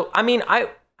 Yeah, so I mean, I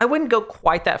wouldn't go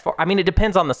quite that far. I mean, it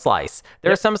depends on the slice.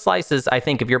 There are some slices, I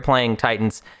think, if you're playing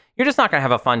Titans, you're just not going to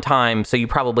have a fun time, so you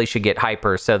probably should get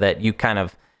Hyper so that you kind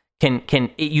of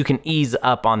you can ease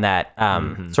up on that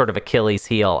sort of Achilles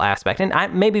heel aspect. And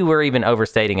maybe we're even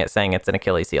overstating it, saying it's an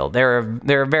Achilles heel. They're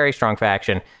a very strong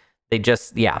faction. They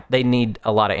just, they need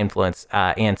a lot of influence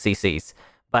and CCs.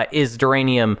 But is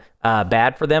Duranium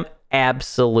bad for them?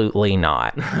 Absolutely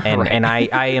not. And and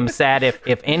I am sad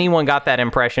if anyone got that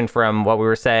impression from what we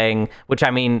were saying, which,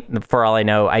 I mean, for all I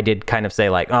know, I did kind of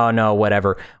say like, oh no,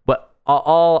 whatever. But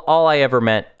all I ever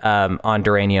meant on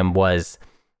Duranium was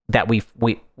that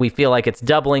we feel like it's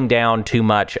doubling down too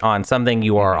much on something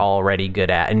you are already good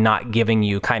at and not giving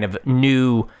you kind of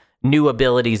new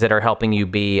abilities that are helping you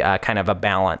be kind of a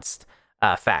balanced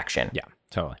faction. Yeah,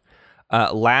 totally.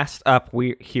 Last up,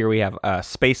 we have a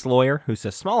Space Lawyer who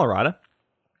says, small errata.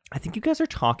 I think you guys are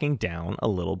talking down a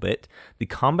little bit the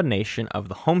combination of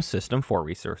the home system, 4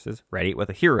 resources, ready with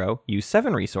a hero, use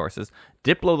 7 resources,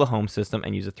 Diplo the home system,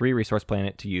 and use a 3-resource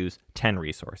planet to use 10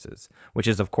 resources, which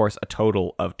is, of course, a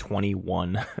total of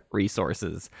 21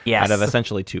 resources out of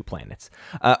essentially 2 planets.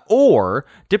 Or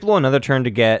Diplo another turn to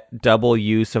get double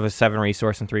use of a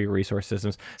 7-resource and 3-resource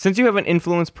systems. Since you have an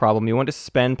influence problem, you want to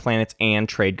spend planets and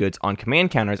trade goods on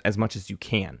command counters as much as you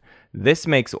can. This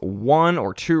makes 1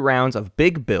 or 2 rounds of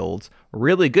big builds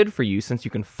really good for you, since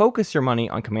you can focus your money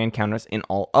on command counters in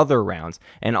all other rounds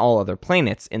and all other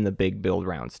planets in the big build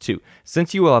rounds too.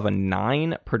 Since you will have a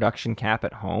 9 production cap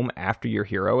at home after your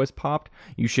hero is popped,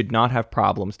 you should not have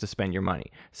problems to spend your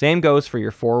money. Same goes for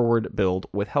your forward build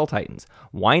with Hell Titans.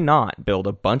 Why not build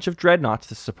a bunch of Dreadnoughts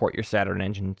to support your Saturn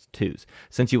Engines 2s?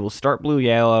 Since you will start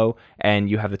blue-yellow and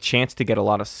you have the chance to get a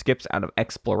lot of skips out of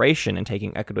exploration and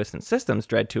taking equidistant systems,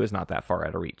 Dread 2 is not that far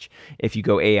out of reach. If you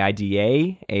go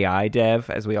AIDA, AI Dev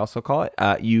as we also call it,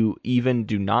 you even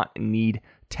do not need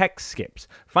tech skips.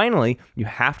 Finally, you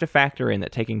have to factor in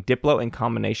that taking Diplo in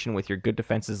combination with your good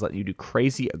defenses let you do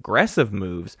crazy aggressive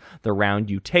moves the round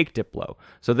you take Diplo.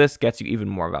 So this gets you even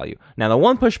more value. Now, the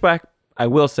one pushback I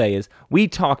will say is we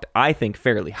talked, I think,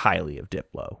 fairly highly of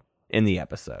Diplo in the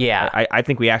episode. Yeah. I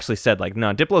think we actually said like,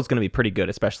 no, Diplo is going to be pretty good,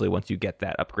 especially once you get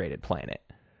that upgraded planet.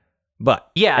 But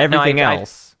everything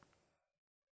else...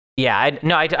 I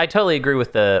totally agree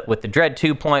with the Dread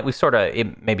 2 point. We sort of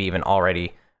maybe even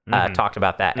already talked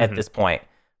about that at this point.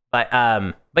 But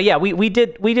yeah, we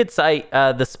did cite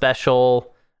the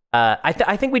special.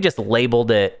 I think we just labeled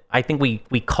it. I think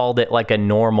we called it like a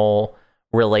normal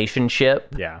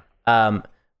relationship. Yeah.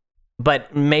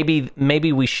 but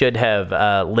maybe we should have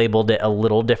labeled it a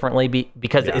little differently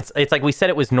because it's like we said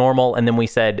it was normal, and then we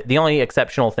said the only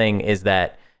exceptional thing is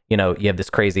that you have this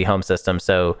crazy home system.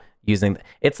 So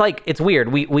it's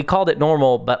weird. We called it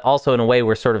normal, but also in a way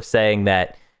we're sort of saying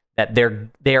that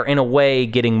they're in a way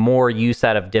getting more use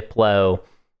out of Diplo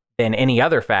than any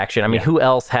other faction. I mean, who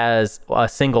else has a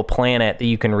single planet that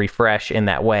you can refresh in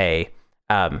that way?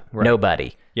 Right.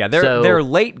 Nobody. Yeah, their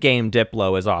late game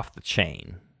Diplo is off the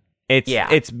chain.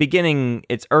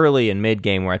 It's early and mid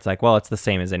game where it's like, well, it's the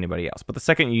same as anybody else. But the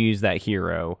second you use that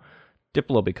hero,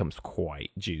 Diplo becomes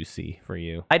quite juicy for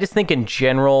you. I just think in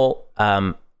general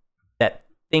that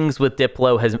things with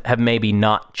Diplo have maybe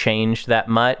not changed that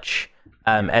much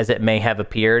as it may have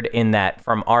appeared, in that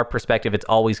from our perspective, it's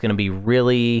always going to be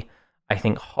really, I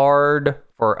think, hard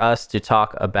for us to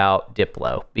talk about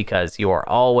Diplo because you are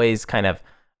always kind of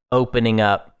opening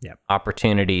up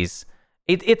opportunities.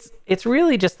 It's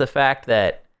really just the fact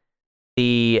that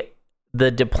the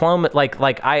deployment,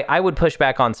 like I would push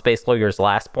back on Space Lawyer's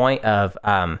last point of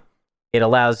it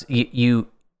allows you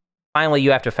finally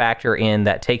you have to factor in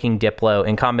that taking Diplo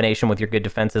in combination with your good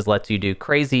defenses lets you do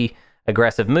crazy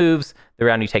aggressive moves the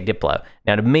round you take Diplo.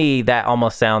 Now to me that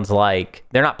almost sounds like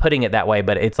they're not putting it that way,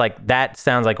 but it's like that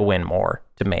sounds like a win more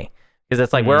to me because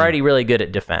it's like we're already really good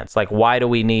at defense. Like why do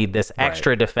we need this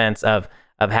extra defense of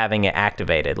having it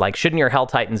activated? Like shouldn't your Hell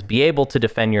Titans be able to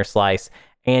defend your slice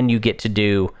and you get to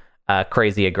do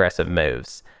crazy aggressive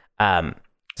moves? I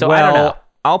don't know.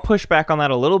 I'll push back on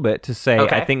that a little bit to say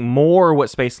I think more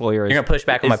what Space Lawyer is... You're going to push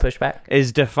back on my pushback?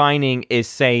 Is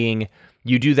saying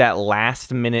you do that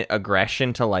last minute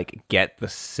aggression to like get the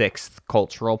 6th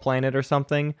cultural planet or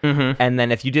something. Mm-hmm. And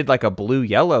then if you did like a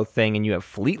blue-yellow thing and you have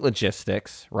fleet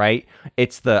logistics, right?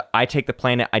 It's I take the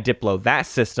planet, I Diplo that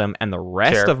system, and the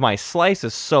rest of my slice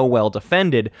is so well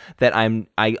defended that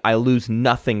I lose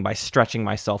nothing by stretching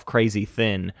myself crazy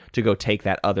thin to go take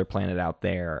that other planet out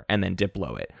there and then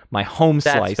Diplo it. My home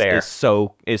slice is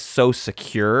so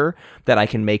secure that I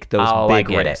can make those big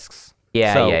risks.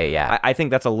 Yeah. I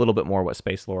think that's a little bit more what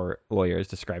Space Lawyer is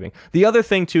describing. The other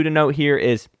thing, too, to note here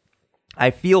is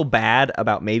I feel bad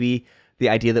about maybe the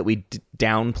idea that we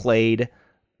downplayed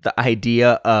the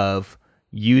idea of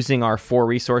using our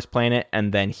 4-resource planet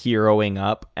and then heroing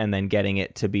up and then getting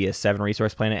it to be a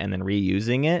 7-resource planet and then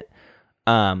reusing it.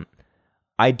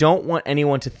 I don't want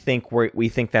anyone to think we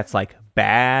think that's like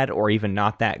bad or even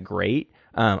not that great.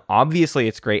 Obviously,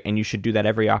 it's great, and you should do that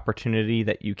every opportunity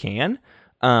that you can.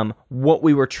 What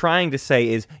we were trying to say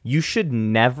is you should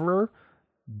never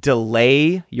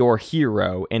delay your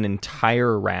hero an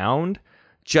entire round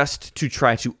just to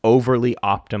try to overly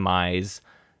optimize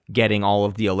getting all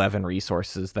of the 11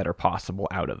 resources that are possible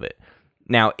out of it.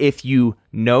 Now, if you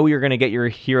know you're going to get your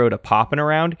hero to pop in a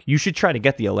round, you should try to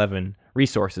get the 11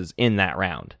 resources in that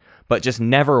round. But just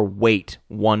never wait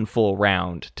one full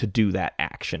round to do that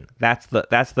action. That's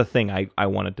the thing I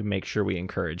wanted to make sure we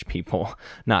encourage people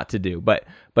not to do. But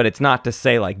it's not to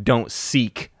say like don't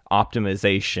seek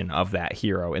optimization of that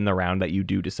hero in the round that you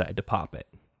do decide to pop it.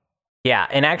 Yeah,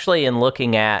 and actually in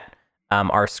looking at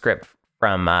our script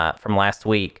from last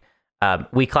week,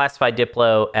 we classified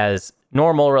Diplo as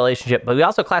normal relationship, but we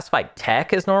also classified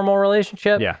Tech as normal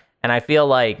relationship. Yeah, and I feel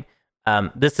like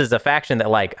this is a faction that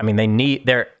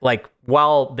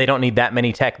while they don't need that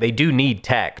many tech, they do need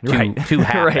tech to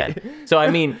happen. Right. So I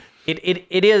mean,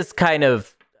 it is kind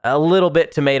of a little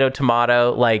bit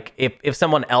tomato. Like if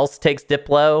someone else takes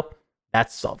Diplo,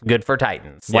 that's good for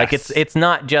Titans. Yes. Like it's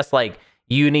not just like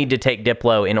you need to take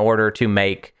Diplo in order to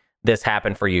make this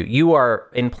happen for you. You are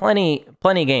in plenty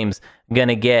games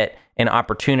gonna get an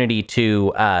opportunity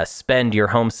to spend your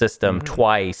home system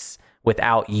twice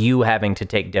without you having to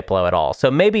take Diplo at all.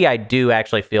 So maybe I do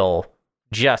actually feel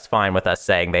just fine with us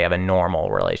saying they have a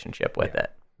normal relationship with it.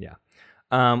 Yeah.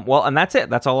 Well, and that's it.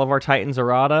 That's all of our Titans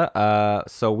errata.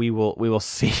 So we will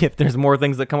see if there's more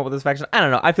things that come up with this faction. I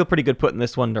don't know. I feel pretty good putting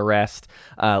this one to rest,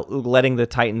 letting the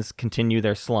Titans continue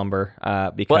their slumber.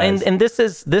 Because and this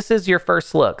is your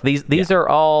first look. These are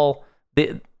all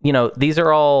these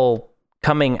are all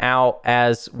coming out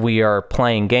as we are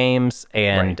playing games,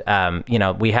 and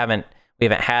we haven't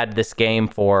had this game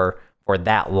for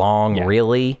that long,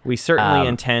 really. We certainly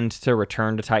intend to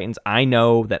return to Titans. I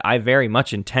know that I very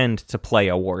much intend to play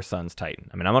a War Suns Titan.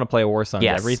 I mean, I'm going to play a War Suns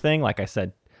everything, like I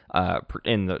said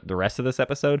in the rest of this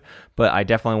episode, but I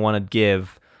definitely want to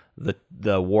give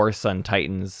the War Sun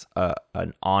Titans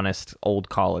an honest old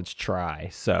college try.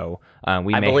 So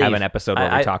we may have an episode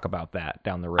where we talk about that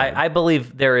down the road. I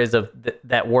believe there is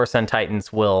that War Sun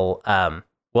Titans will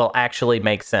will actually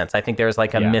make sense. I think there's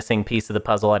like a missing piece of the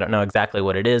puzzle. I don't know exactly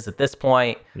what it is at this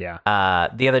point. Yeah.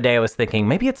 The other day I was thinking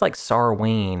maybe it's like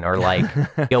Sarween or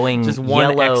like going just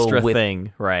one yellow extra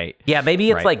thing, right? Yeah,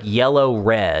 maybe it's like yellow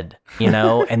red,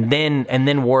 and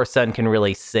then War Sun can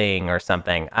really sing or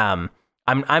something. I'm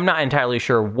not entirely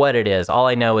sure what it is. All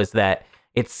I know is that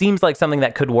it seems like something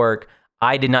that could work.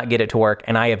 I did not get it to work,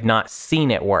 and I have not seen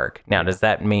it work. Now, does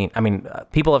that mean? I mean,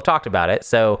 people have talked about it,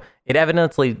 so it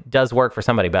evidently does work for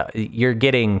somebody. But you're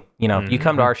getting, if you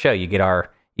come to our show, you get our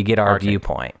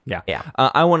viewpoint. Yeah.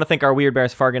 I want to thank our Weird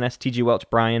Bears, Farganess, TG Welch,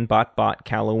 Brian, Bot,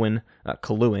 Kaluin,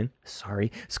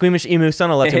 sorry, Squeamish Emu,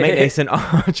 Sonoletta, Mason,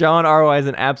 John, Arwise,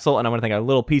 and Absol. And I want to thank our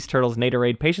Little Peace Turtles,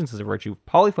 Naderade, Patience is a Virtue,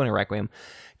 Polyphony Requiem,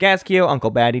 Gazkio,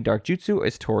 Uncle Baddie, Dark Jutsu,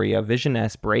 Astoria, Vision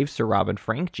S, Brave, Sir Robin,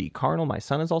 Frank, G. Carnal, my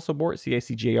son is also Bort,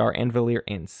 CACJR, Anvilier,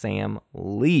 and Sam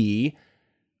Lee.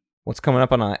 What's coming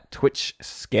up on a Twitch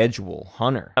schedule,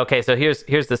 Hunter? Okay, so here's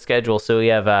the schedule. So we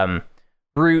have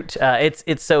Root.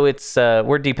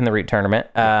 We're deep in the Root tournament.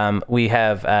 We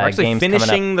have we're actually games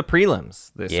finishing the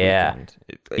prelims this weekend.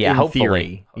 Hopefully.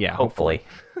 Theory. Yeah, hopefully.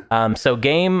 So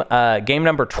game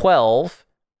number 12.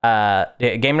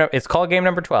 It's called game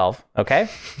number 12. Okay,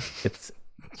 it's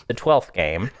the 12th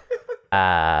game.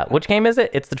 Which game is it?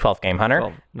 It's the 12th game,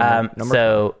 Hunter. Number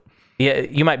 12. Yeah,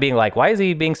 you might be like, why is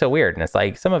he being so weird? And it's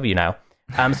like, some of you know.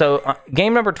 So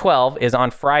game number 12 is on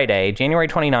Friday, January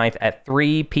 29th at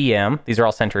 3 p.m. These are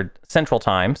all central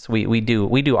times. We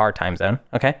do our time zone.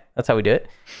 Okay, that's how we do it.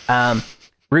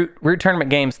 Root tournament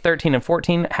games 13 and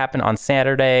 14 happen on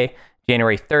Saturday,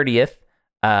 January 30th.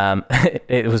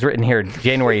 It was written here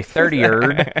January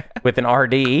 30th with an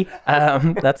RD.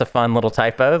 That's a fun little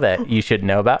typo that you should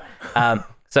know about.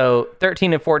 So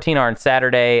 13 and 14 are on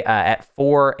Saturday at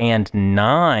 4 and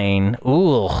 9.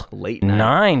 Ooh, late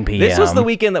 9 p.m. This was the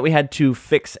weekend that we had to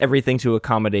fix everything to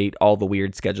accommodate all the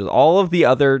weird schedules. All of the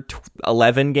other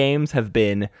 11 games have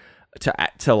been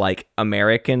to like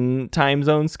American time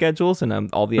zone schedules,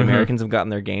 and all the Americans have gotten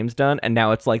their games done, and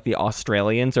now it's like the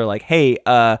Australians are like, hey,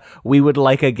 we would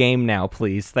like a game now,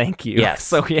 please, thank you. Yes.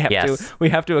 So we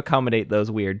have to accommodate those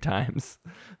weird times.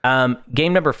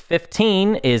 Game number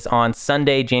 15 is on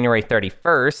Sunday, January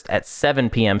 31st at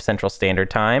 7 p.m. Central Standard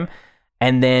Time.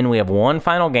 And then we have one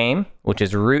final game, which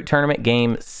is Root Tournament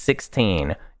Game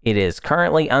 16. It is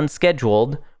currently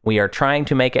unscheduled. We are trying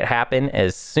to make it happen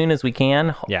as soon as we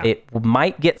can. Yeah. It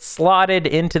might get slotted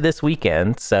into this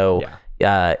weekend. So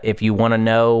if you want to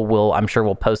know, I'm sure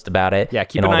we'll post about it. Yeah,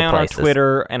 keep an eye on our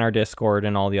Twitter and our Discord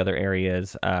and all the other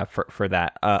areas for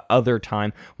that other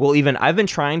time. I've been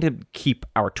trying to keep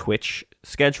our Twitch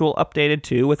schedule updated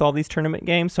too with all these tournament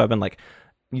games. So I've been like,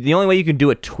 the only way you can do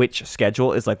a Twitch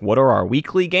schedule is like, what are our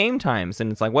weekly game times?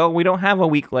 And it's like, well, we don't have a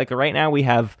week. Like right now we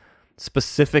have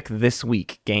specific this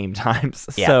week game times.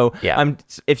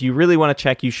 If you really want to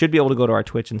check, you should be able to go to our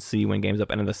Twitch and see when games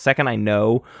up. And then the second I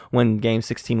know when game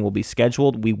 16 will be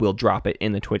scheduled, we will drop it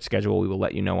in the Twitch schedule. We will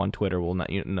let you know on Twitter. We'll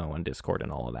let you know on Discord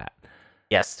and all of that.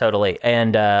 Yes, totally.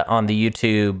 And on the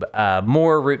YouTube,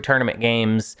 more Root Tournament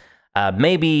games,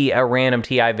 maybe a random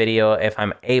TI video if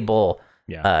I'm able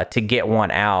to get one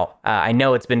out. I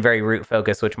know it's been very Root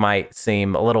focused, which might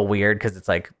seem a little weird because it's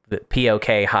like the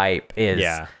POK hype is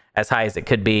as high as it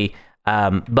could be.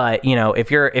 But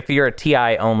if you're a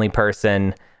TI only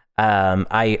person,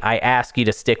 I ask you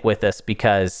to stick with us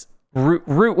because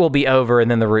Root will be over, and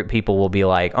then the Root people will be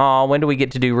like, oh, when do we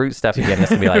get to do Root stuff again? It's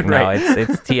gonna be like, no,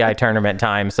 it's TI tournament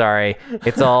time. Sorry,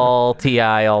 it's all TI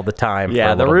all the time.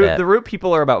 Yeah, the Root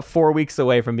people are about 4 weeks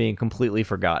away from being completely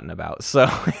forgotten about. So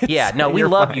we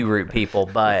love you, Root people,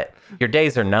 but your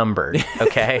days are numbered.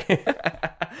 Okay.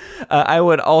 I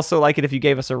would also like it if you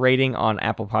gave us a rating on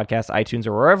Apple Podcasts, iTunes,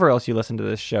 or wherever else you listen to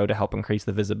this show to help increase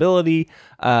the visibility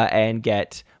and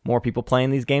get more people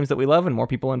playing these games that we love and more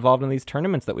people involved in these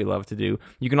tournaments that we love to do.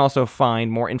 You can also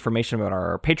find more information about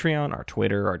our Patreon, our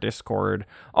Twitter, our Discord,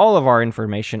 all of our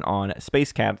information on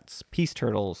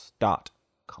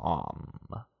spacecatpeaceturtles.com.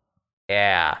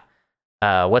 Yeah.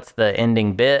 What's the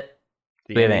ending bit?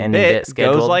 We have an ending bit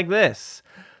scheduled. Goes like this.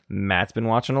 Matt's been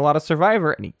watching a lot of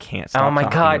Survivor, and he can't stop. Oh my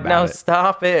God! No,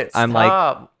 stop it! Stop. I'm like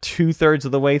 2/3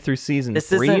 of the way through season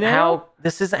 3 now.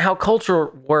 This isn't how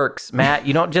culture works, Matt.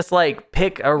 You don't just like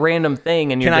pick a random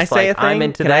thing and you're just like, I'm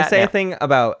into that. Can I say a thing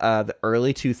about the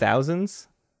early 2000s?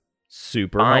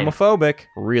 Super homophobic,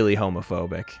 really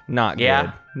homophobic. Not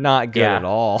good. Not good at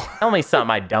all. Tell me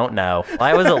something I don't know. Well,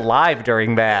 I was alive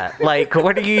during that. Like,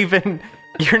 what are you even?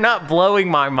 You're not blowing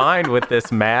my mind with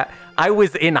this, Matt. I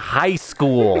was in high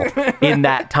school in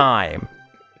that time.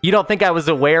 You don't think I was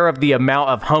aware of the amount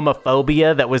of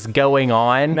homophobia that was going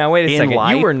on? Now wait a second.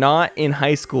 Life? You were not in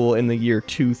high school in the year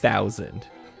 2000.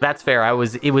 That's fair.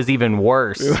 It was even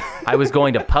worse. I was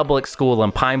going to public school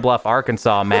in Pine Bluff,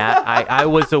 Arkansas, Matt. I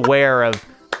was aware of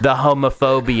the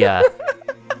homophobia.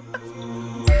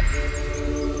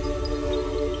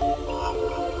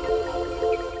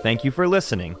 Thank you for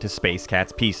listening to Space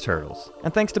Cat's Peace Turtles,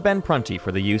 and thanks to Ben Prunty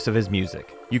for the use of his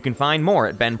music. You can find more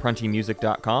at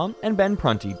benpruntymusic.com and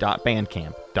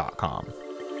benprunty.bandcamp.com.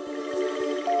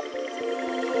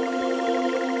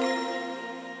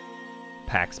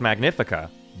 Pax Magnifica,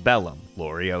 Bellum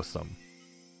Gloriosum.